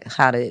ways. Like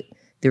how did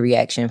the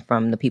reaction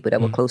from the people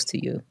that were close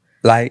to you?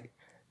 like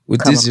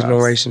with Come this across.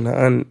 generation,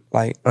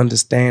 the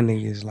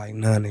understanding is like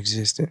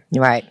non-existent.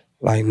 Right.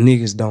 Like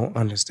niggas don't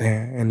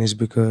understand, and it's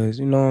because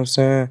you know what I'm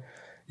saying.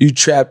 You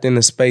trapped in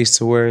a space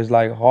to where it's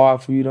like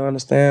hard for you to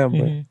understand,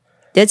 but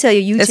They tell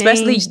you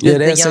Especially changed. the, yeah,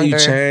 they the say you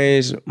younger.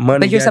 change. Money,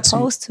 But you're got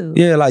supposed to.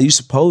 Yeah, like you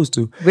supposed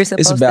to. We're supposed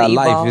it's to about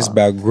life. evolve. It's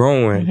about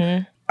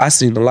growing. I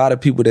seen a lot of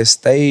people that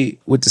stayed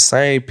with the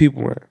same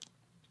people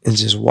and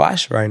just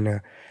watch right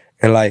now.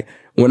 And like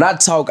when I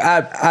talk,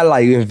 I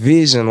like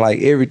envision like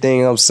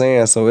everything I'm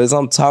saying. So as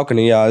I'm talking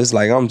to y'all, it's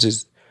like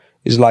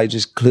it's like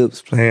just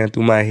clips playing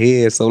through my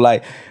head. So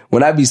like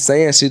when I be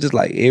saying shit, it's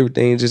like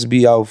everything just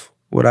be off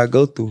what I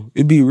go through.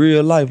 It be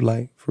real life,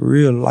 like for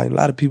real. Like a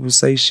lot of people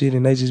say shit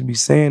and they just be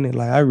saying it.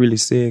 Like I really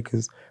said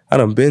because I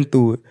done been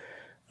through it.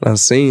 I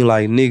seen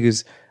like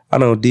niggas. I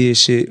done did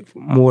shit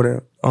more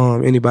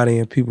than anybody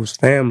in people's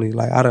family.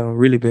 Like I done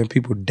really been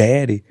people's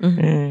daddy.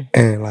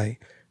 And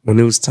like when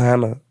it was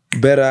time to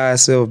better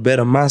ourselves,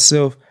 better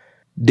myself,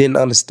 didn't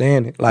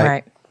understand it.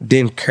 Like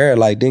didn't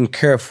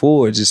care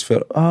for it. Just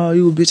felt, oh,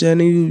 you a bitch ass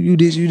nigga,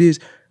 you this.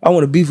 I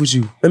want to beef with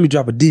you. Let me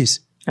drop a diss.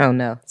 Oh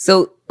no.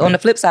 So on the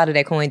flip side of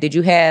that coin, did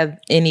you have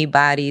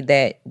anybody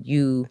that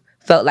you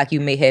felt like you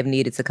may have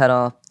needed to cut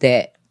off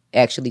that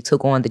actually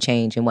took on the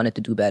change and wanted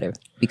to do better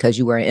because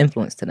you were an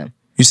influence to them?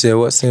 You said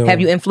what? Have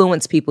you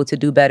influenced people to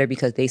do better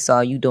because they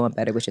saw you doing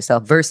better with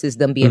yourself versus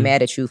them being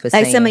mad at you for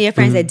Like saying some of your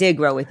friends that did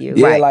grow with you.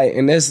 Yeah, Right. like,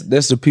 and that's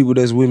the people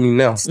that's with me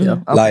now. Still,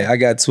 okay. Like, I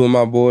got 2 of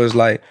my boys,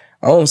 like,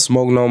 I don't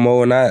smoke no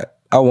more, and I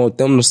want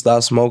them to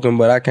stop smoking,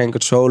 but I can't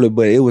control it.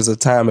 But it was a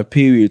time and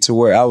period to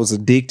where I was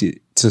addicted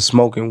to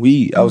smoking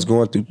weed. I was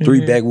going through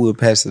 3 backwood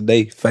packs a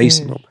day,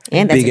 facing them.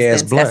 And that's big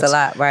ass expensive. blunts. That's a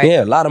lot, right?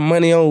 Yeah, a lot of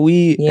money on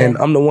weed, and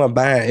I'm the one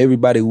buying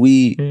everybody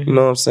weed. You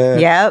know what I'm saying?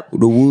 Yep.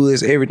 The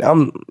woods,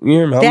 everything. You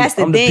hear me? That's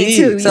the I'm thing pig.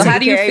 too. So how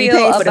do you feel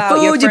paying for the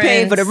about your food? You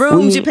paying for the friends?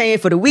 rooms? You paying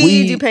for the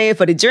weed? You paying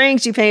for the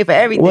drinks? You paying for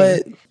everything?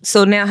 What?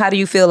 So now, how do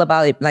you feel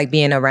about it, like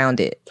being around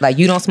it? Like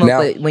you don't smoke,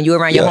 Now- but when you're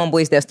around your Yeah.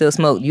 homeboys that still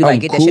smoke, you like I'm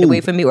get that shit cool. away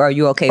from me, or are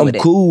you okay I'm with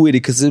it? cool with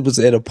it because it was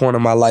at a point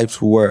in my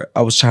life where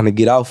I was trying to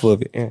get off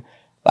of it. And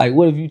like,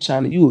 what if you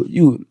trying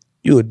to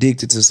you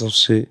addicted to some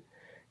shit?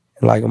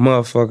 And like a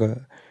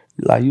motherfucker,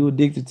 like you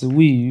addicted to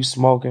weed, you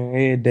smoking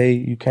every day,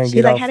 you can't She's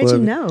get like, off how of did you it.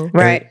 know?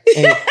 Right?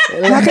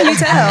 How can you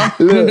tell?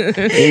 Look,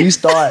 and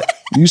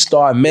you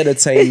start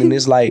meditating, and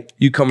it's like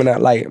you coming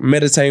out like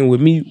meditating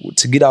with me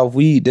to get off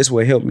weed. That's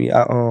what helped me.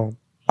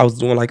 I was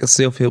doing like a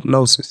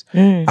self-hypnosis.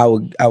 I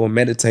would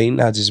meditate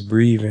and I just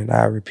breathe and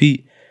I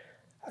repeat,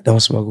 I don't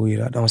smoke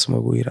weed, I don't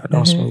smoke weed, I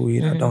don't smoke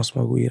weed, I don't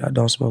smoke weed, I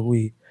don't smoke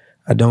weed.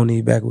 I don't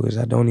need backwards,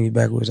 I don't need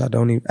backwards, I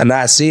don't need. And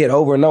I say it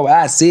over and over.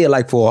 I say it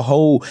like for a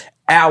whole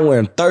hour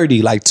and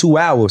 30, like 2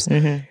 hours.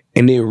 And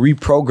it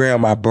reprogrammed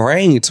my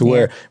brain to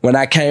where when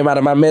I came out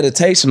of my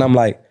meditation, I'm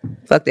like,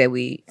 fuck that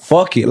weed.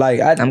 Fuck it. Like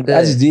I I'm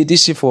good. just did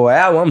this shit for an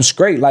hour. I'm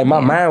straight. Like my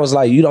mind was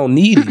like, you don't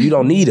need it. You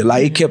don't need it.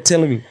 Like it kept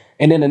telling me.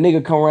 And then a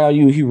nigga come around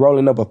you, he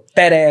rolling up a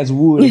fat ass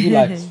wood. And he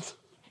like,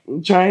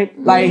 trying.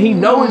 Like he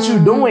know what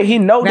you doing. He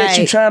know that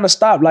you trying to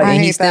stop. Like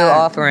And he's still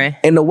offering.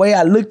 And the way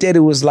I looked at it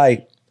was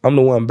like, I'm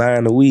the one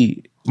buying the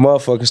weed.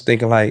 Motherfuckers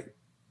thinking like,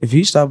 if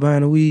he stop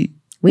buying the weed,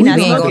 We not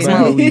ain't smoking.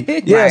 gonna smoke.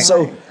 weed. Yeah, Right.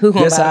 so Who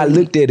gonna that's buy how I the weed?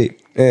 looked at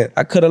it. And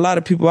I cut a lot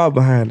of people out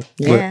behind it.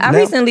 Yeah. I now-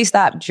 recently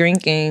stopped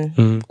drinking.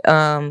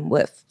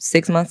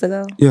 6 months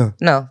ago? Yeah.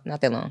 No,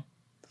 not that long.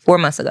 4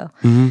 months ago.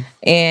 Mm-hmm.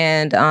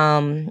 And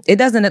it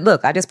doesn't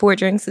look. I just pour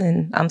drinks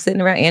and I'm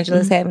sitting around.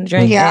 Angela's having a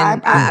drink. Yeah,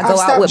 and I go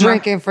stopped out with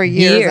drinking for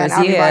years and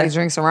everybody yeah.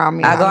 drinks around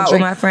me. I go don't out with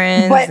drink. my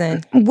friends. But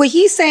and what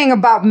he's saying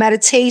about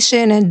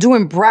meditation and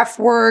doing breath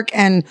work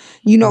and,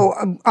 you know,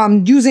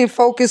 using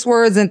focus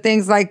words and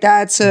things like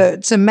that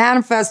to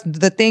manifest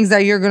the things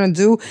that you're going to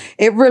do,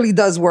 it really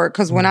does work.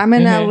 Because when I'm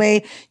in LA,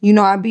 you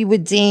know, I be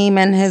with Dame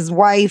and his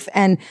wife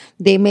and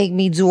they make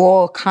me do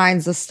all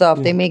kinds of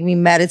stuff. They make me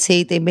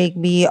meditate. They make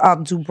me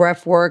do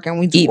breath work and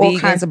we do Eat all vegan.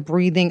 kinds of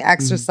breathing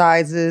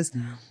exercises.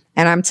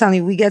 And I'm telling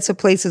you, we get to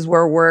places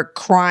where we're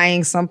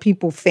crying. Some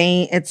people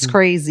faint. It's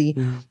crazy.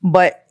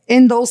 But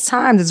in those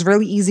times, it's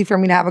really easy for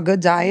me to have a good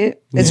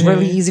diet. It's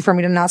really easy for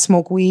me to not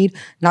smoke weed,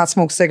 not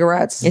smoke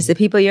cigarettes. It's the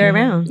people you're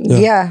around.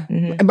 Yeah.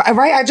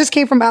 Right. I just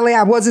came from LA.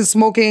 I wasn't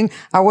smoking.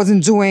 I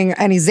wasn't doing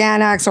any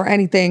Xanax or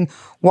anything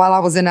while I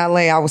was in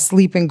LA. I was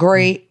sleeping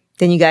great.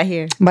 Then you got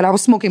here. But I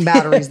was smoking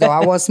batteries though.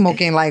 I was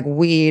smoking like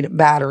weed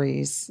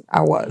batteries. I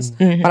was.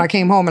 But I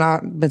came home and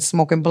I've been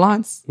smoking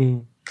blunts.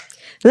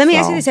 Let me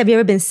ask you this. Have you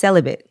ever been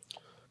celibate?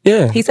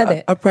 Yeah. He said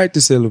that. I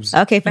practice celibacy.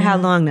 Okay, for how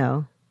long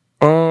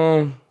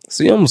though?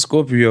 See, I'm a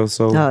Scorpio,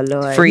 so Oh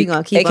Lord. Freak. You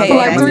gonna keep AKA on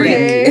Like 3 freak.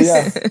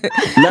 days.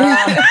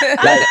 nah,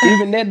 like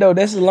even that though,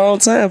 that's a long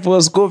time for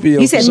a Scorpio.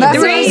 You said for sure. That's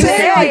what I'm Three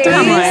saying. Like 3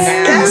 days.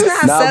 days.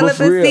 That's not Nah, but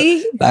for real,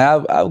 celibacy.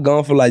 like I've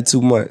gone for like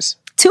 2 months.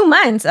 2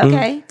 months.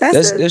 Okay.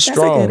 That's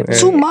strong. good-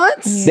 2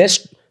 months?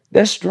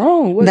 That's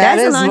strong. What- That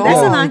That's a is long. long. That's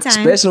a long time.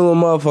 Especially when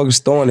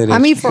motherfuckers throwing it. I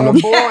at mean, you, for you a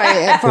know? boy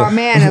and for a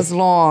man, it's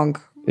long.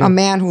 A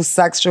man who's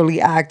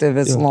sexually active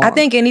is long. I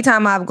think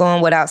anytime I've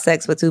gone without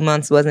sex for 2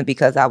 months wasn't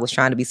because I was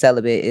trying to be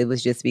celibate. It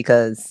was just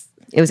because,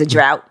 It was a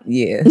drought.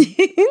 yeah.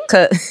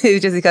 It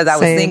was just because I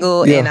was Same.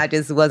 single and I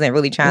just wasn't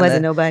really trying Wasn't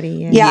to.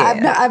 nobody. Yeah.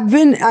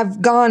 Yeah,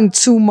 I've gone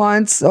 2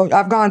 months.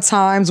 I've gone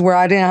times where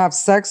I didn't have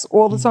sex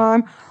all the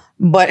time,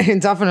 but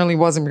it definitely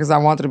wasn't because I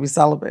wanted to be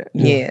celibate.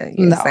 Yeah,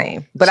 No.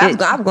 same. But I've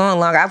gone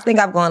longer. I think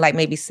I've gone like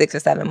maybe 6 or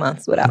 7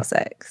 months without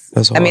sex.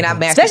 That's I mean, hard.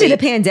 I've Especially the masturbated.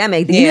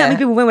 pandemic. You know how many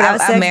people went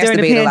without I sex during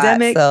the masturbate a lot,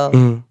 pandemic?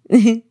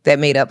 so that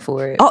made up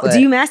for it. Oh, but- do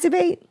you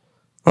masturbate?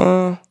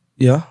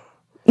 Yeah.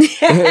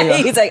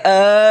 He's like,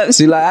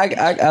 See, like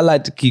I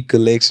like to keep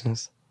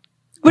collections.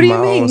 what do you My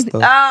own mean?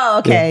 stuff. Oh,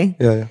 okay.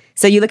 Yeah.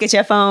 So you look at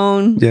your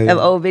phone Yeah. of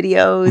old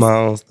videos. My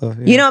own stuff.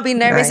 Yeah. You don't be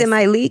nervous Nice. it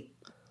might leak?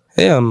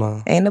 Hell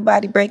no. Ain't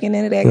nobody breaking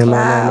into that No,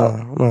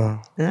 cloud. no.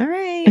 All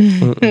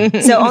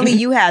right. So only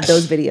you have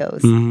those videos.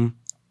 Mm-hmm.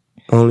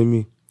 Only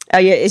me. Oh,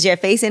 is your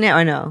face in it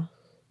or no?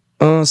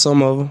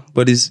 Some of them,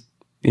 but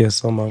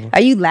some of them.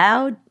 Are you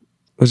loud?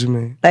 What you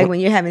mean? Like when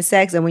you're having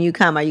sex and when you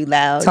come, are you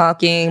loud?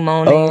 Talking,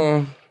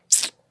 moaning.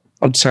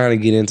 I'm trying to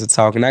get into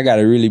talking. I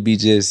gotta really be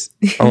just.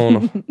 I don't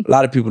know. A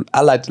lot of people.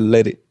 I like to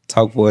let it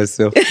talk for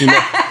itself. You know.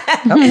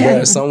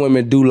 But some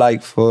women do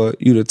like for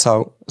you to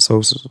talk.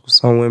 So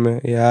some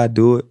women, yeah, I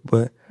do it.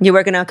 But You're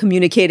working on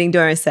communicating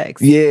during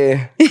sex.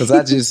 yeah, because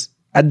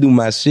I do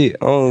my shit.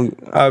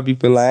 I'll be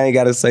feeling like I ain't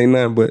gotta say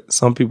nothing. But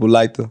some people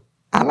like to.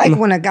 I like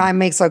when a guy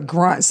makes a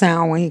grunt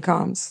sound when he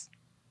comes.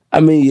 I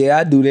mean, yeah,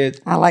 I do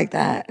that. I like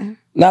that.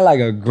 Not like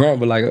a grunt,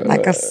 but like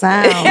a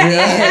sound.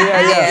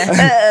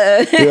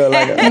 Yeah,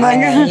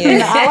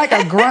 I like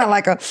a grunt,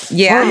 like a.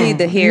 I need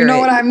to hear. You know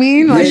what I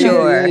mean? For Like,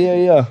 sure.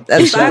 Yeah.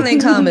 A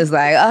silent come is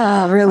like,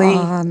 oh, really?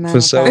 Oh, no,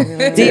 For sure.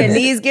 Do your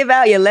knees give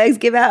out? Your legs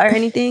give out or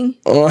anything?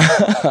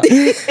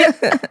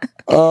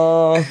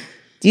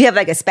 Do you have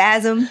like a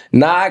spasm?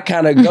 Nah, I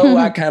kind of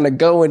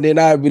go, and then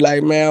I'd be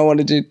like, man, I want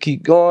to just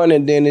keep going,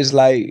 and then it's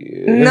like,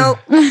 nope,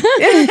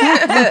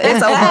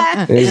 it's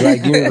over. It's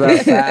like, give me about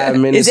 5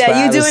 minutes. Is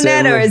that you doing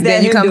that, or is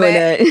that you him come doing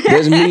back?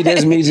 that?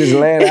 That's me just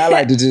laying. I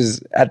like to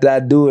just, after I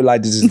do it,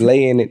 like to just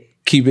lay in it,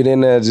 keep it in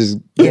there, just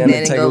take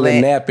a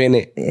little nap in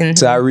it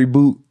till I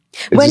reboot.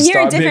 When just you're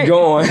start different,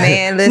 going.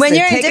 Man, listen, when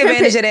you're take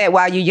advantage of that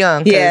while you're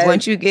young. Because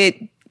once you get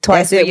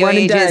twice what your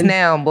age is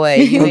now, boy,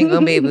 you ain't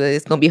gonna be able to.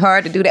 It's gonna be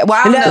hard to do that. Well,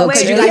 I don't know,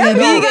 because you got that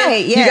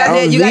vegan. You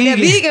got that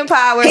vegan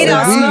power. He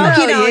don't smoke,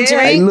 he don't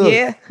drink.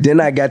 Look, then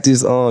I got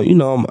this.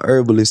 I'm a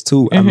herbalist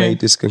too. I made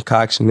this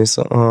concoction. It's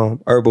a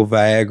herbal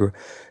Viagra.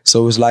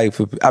 So it's like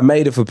I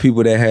made it for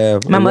people that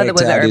have erectile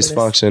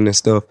dysfunction and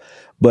stuff.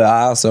 But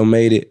I also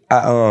made it.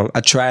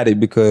 I tried it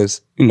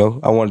because I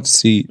wanted to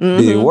see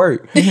did it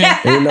work.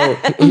 And,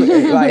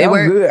 like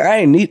I'm good. I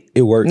ain't need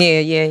it worked.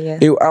 Yeah.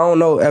 I don't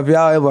know. Have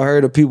y'all ever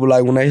heard of people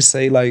like when they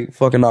say like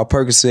fucking all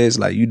Percocets,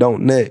 like you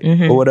don't nut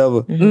or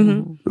whatever?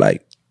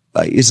 Like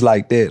it's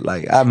like that.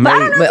 Like I made. But I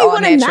don't know if you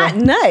want to not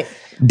nut.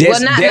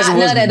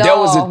 That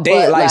was a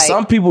thing. Like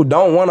some people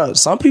don't want to.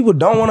 Some people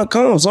don't want to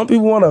come. Some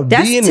people want to be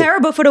in it. That's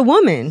terrible for the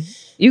woman.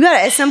 You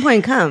gotta at some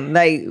point come,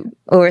 like,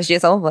 or it's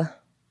just over.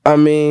 I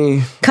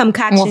mean,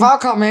 concoction. Without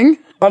coming.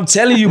 I'm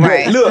telling you,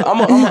 bro. Look, I'm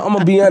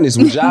gonna be honest.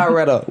 Would y'all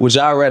rather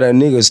a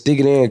nigga stick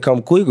it in and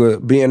come quick, or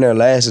be in there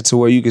lasting to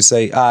where you can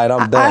say, all right,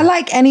 I'm done? I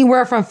like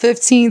anywhere from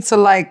 15 to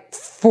like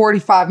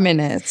 45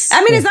 minutes.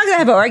 I mean, as long as I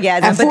have an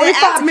orgasm. And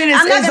 45 minutes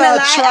I'm not is gonna a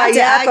lie,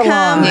 after I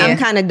come, I'm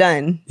kind of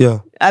done. Yeah.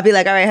 I'll be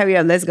like, all right, hurry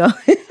up, let's go.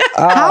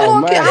 How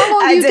long do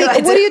you think?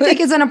 What do you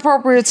think is an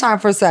appropriate time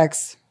for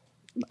sex?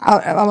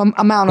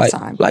 Amount of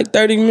time, like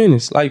 30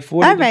 minutes, like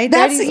 40. All right,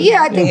 I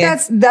think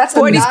that's 40's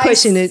a nice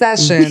pushing it.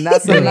 session.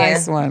 That's a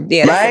nice one.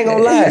 Yeah, I ain't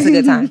gonna lie, that's a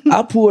good time.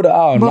 I pulled it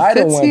all night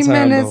at one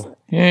time minutes, though.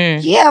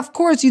 Yeah, of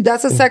course.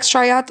 That's a sex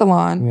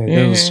triathlon. Yeah,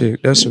 that was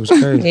shit. That shit was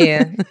crazy.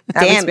 Yeah,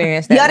 I've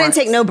experienced that. Y'all didn't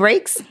take no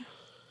breaks?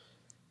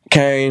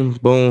 Came,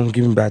 boom,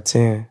 give me about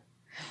 10.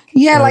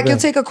 Yeah, like you'll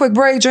take a quick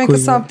break, drink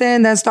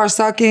something, then start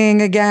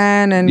sucking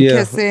again and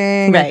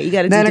kissing. Right, you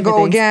got to then it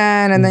go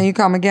again, and then you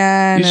come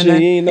again, You and sure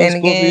then you ain't no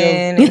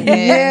Scorpio?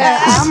 yeah,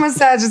 I'm a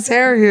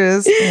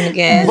Sagittarius.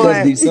 Again, But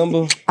That's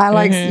December. I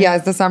like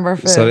it's December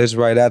 5th. So that's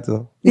right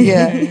after.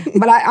 Yeah,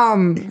 but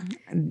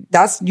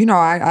that's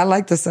I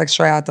like the sex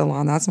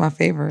triathlon. That's my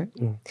favorite.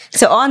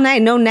 So all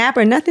night, no nap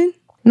or nothing?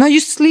 No,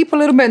 you sleep a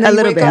little bit, and then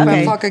you wake up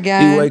and fuck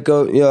again. You wake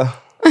up, yeah.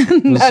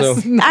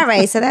 All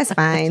right, so that's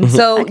fine.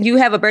 So you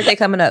have a birthday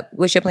coming up.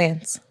 What's your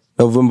plans?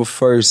 November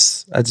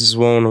 1st. I just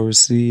want to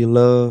receive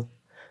love.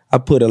 I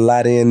put a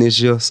lot in this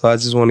year, so I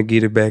just want to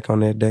get it back on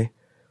that day.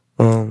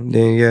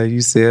 Then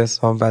you said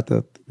so. I'm about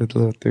the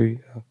little 3.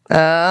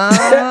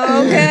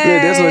 Oh, okay.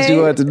 Yeah, that's what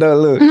you want to know.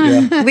 Look,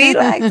 yeah. We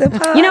like the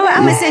pop. You know what?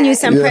 I'm gonna send you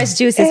some pressed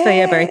juices for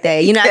your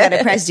birthday. I got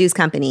a pressed juice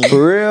company.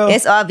 For real?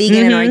 It's all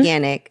vegan and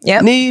organic.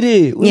 Yep. Need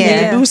it. We need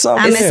to do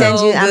something. I'm gonna send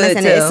you. I'm gonna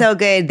send it. too. It's so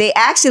good. They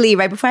actually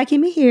right before I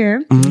came in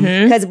here,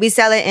 because we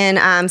sell it in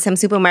some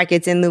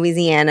supermarkets in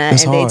Louisiana,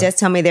 That's and they hard. just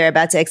told me they're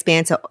about to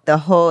expand to the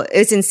whole.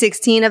 It's in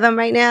 16 of them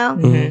right now.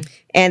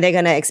 And they're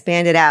gonna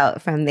expand it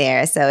out from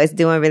there, so it's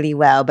doing really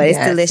well. But it's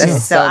delicious.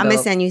 that's So so I'm gonna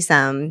dope. send you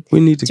some. We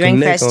need to drink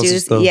connect fresh on some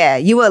juice. stuff. Yeah,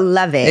 you will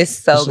love it. It's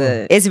so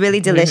good. It's really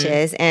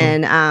delicious,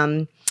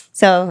 and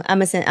so I'm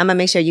gonna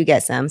make sure you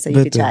get some so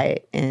you can try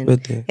it. And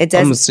it I'm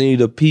does. gonna send you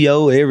the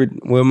PO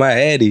with my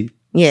Addy.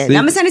 Yeah, See?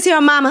 I'm gonna send it to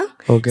your mama,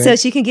 Okay. so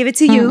she can give it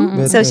to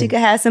you, so she could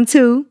have some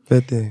too.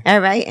 Birthday.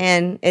 All right,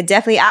 and it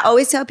definitely. I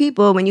always tell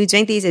people when you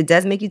drink these, it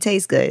does make you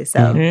taste good.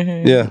 So,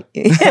 Yeah.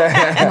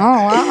 Oh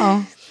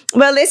wow.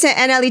 well, listen,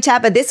 NLE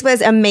Choppa, this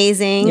was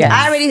amazing. Yes.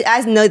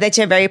 I know that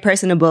you're very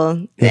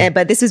personable,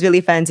 but this was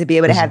really fun to be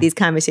able to have these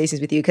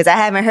conversations with you because I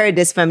haven't heard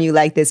this from you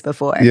like this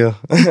before. Yeah.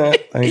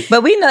 Thank you.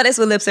 But we know that's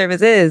what lip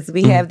service is.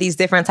 We have these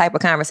different type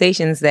of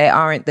conversations that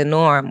aren't the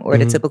norm or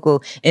the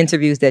typical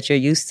interviews that you're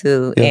used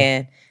to.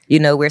 And,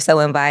 we're so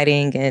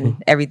inviting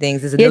and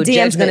everything's is a Your no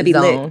DM's gonna judgment be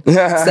zone.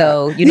 lit.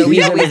 So,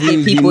 we always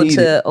get people need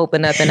to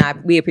open up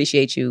and we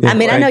appreciate you. I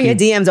mean, I know your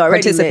DMs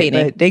already participating.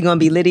 lit, but they're gonna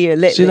be littier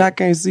lit. Shit, I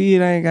can't see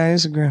it. I ain't got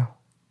Instagram.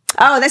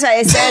 Oh, that's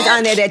right. It says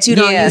on there that you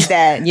don't use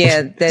that.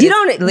 Yeah. That You is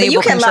don't. But label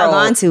you can log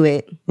controlled. on to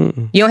it.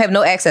 You don't have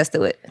no access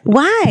to it.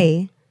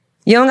 Why?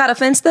 You don't got a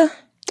Finsta?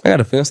 I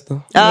got a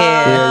Finsta.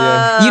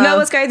 Yeah. You know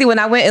what's crazy? When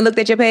I went and looked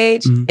at your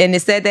page and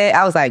it said that,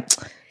 I was like,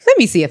 let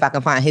me see if I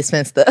can find his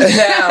Finsta.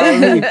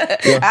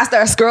 I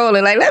start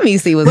scrolling, like, let me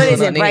see what's What going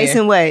is it, on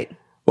Bryson? What?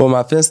 Well,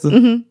 my Finsta.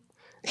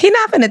 He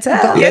not finna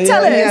tell. You're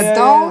telling us. Yeah,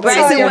 don't tell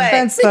Bryson your what?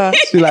 Finsta.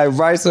 She like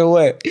Bryson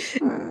what?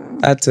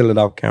 I tell it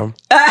off camera.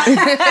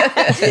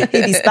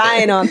 He be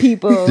spying on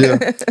people.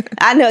 Yeah.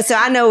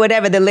 I know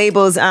whatever the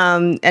labels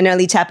an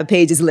early chopper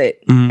page is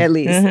lit, at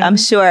least. I'm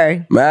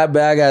sure. Man,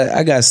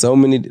 I got so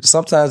many.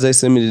 Sometimes they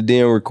send me the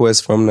DM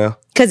requests from there.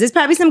 Because there's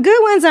probably some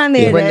good ones on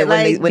there.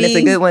 When it's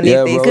a good one, they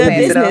bro. good pass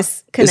it off.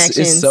 business connections.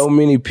 It's so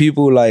many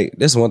people, like,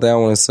 that's one thing I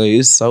want to say.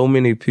 It's so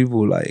many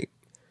people, like,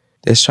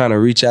 that's trying to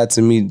reach out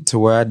to me to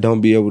where I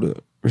don't be able to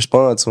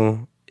respond to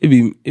them. It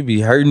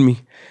be hurting me.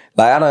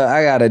 Like,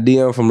 I got a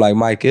DM from, like,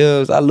 Mike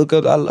Ells. I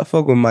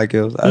fuck with Mike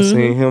Ells. I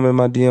seen him in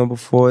my DM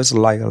before. It's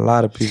like a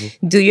lot of people.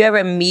 Do you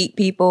ever meet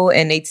people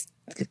and they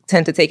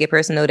tend to take it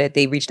personal that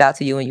they reached out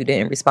to you and you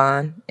didn't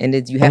respond? And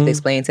did you have to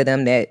explain to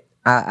them that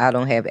I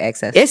don't have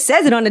access? It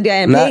says it on the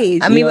damn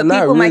page. I mean, but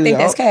people might think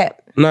that's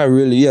cap. Not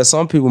really. Yeah,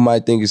 some people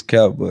might think it's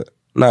cap, but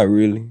not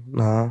really.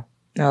 Nah.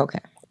 Okay.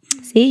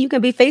 See, you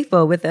can be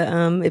faithful with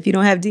the if you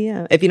don't have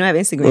DM, if you don't have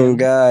Instagram.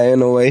 God,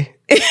 in a way.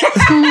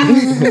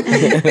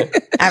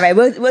 All right,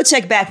 we'll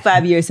check back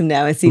 5 years from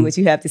now and see what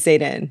you have to say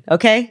then.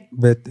 Okay?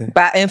 Bet that.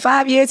 But in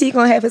 5 years, he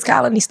gonna have his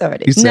colony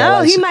started.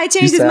 No, he might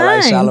change his mind.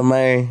 Like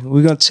Charlamagne.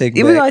 We're gonna check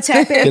back. We're gonna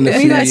tap in.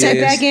 We're gonna check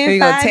back in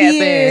 5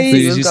 years.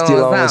 See if you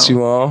still on what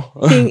you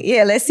on.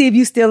 Yeah, let's see if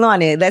you still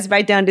on it. Let's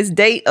write down this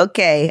date.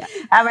 Okay.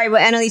 All right.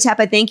 Well, Annalie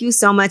Chopper, thank you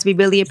so much. We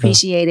really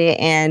appreciate it,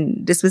 and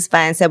this was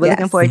fun. So we're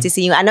looking forward to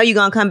seeing you. I know you're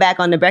gonna come back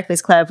on the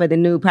Breakfast Club for the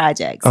new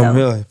project. So. I'm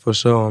here for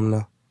sure. I'm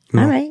not.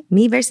 All right.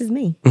 Me versus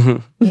me.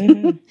 All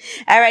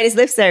right. It's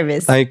lip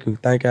service. Thank you.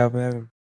 Thank y'all for having me.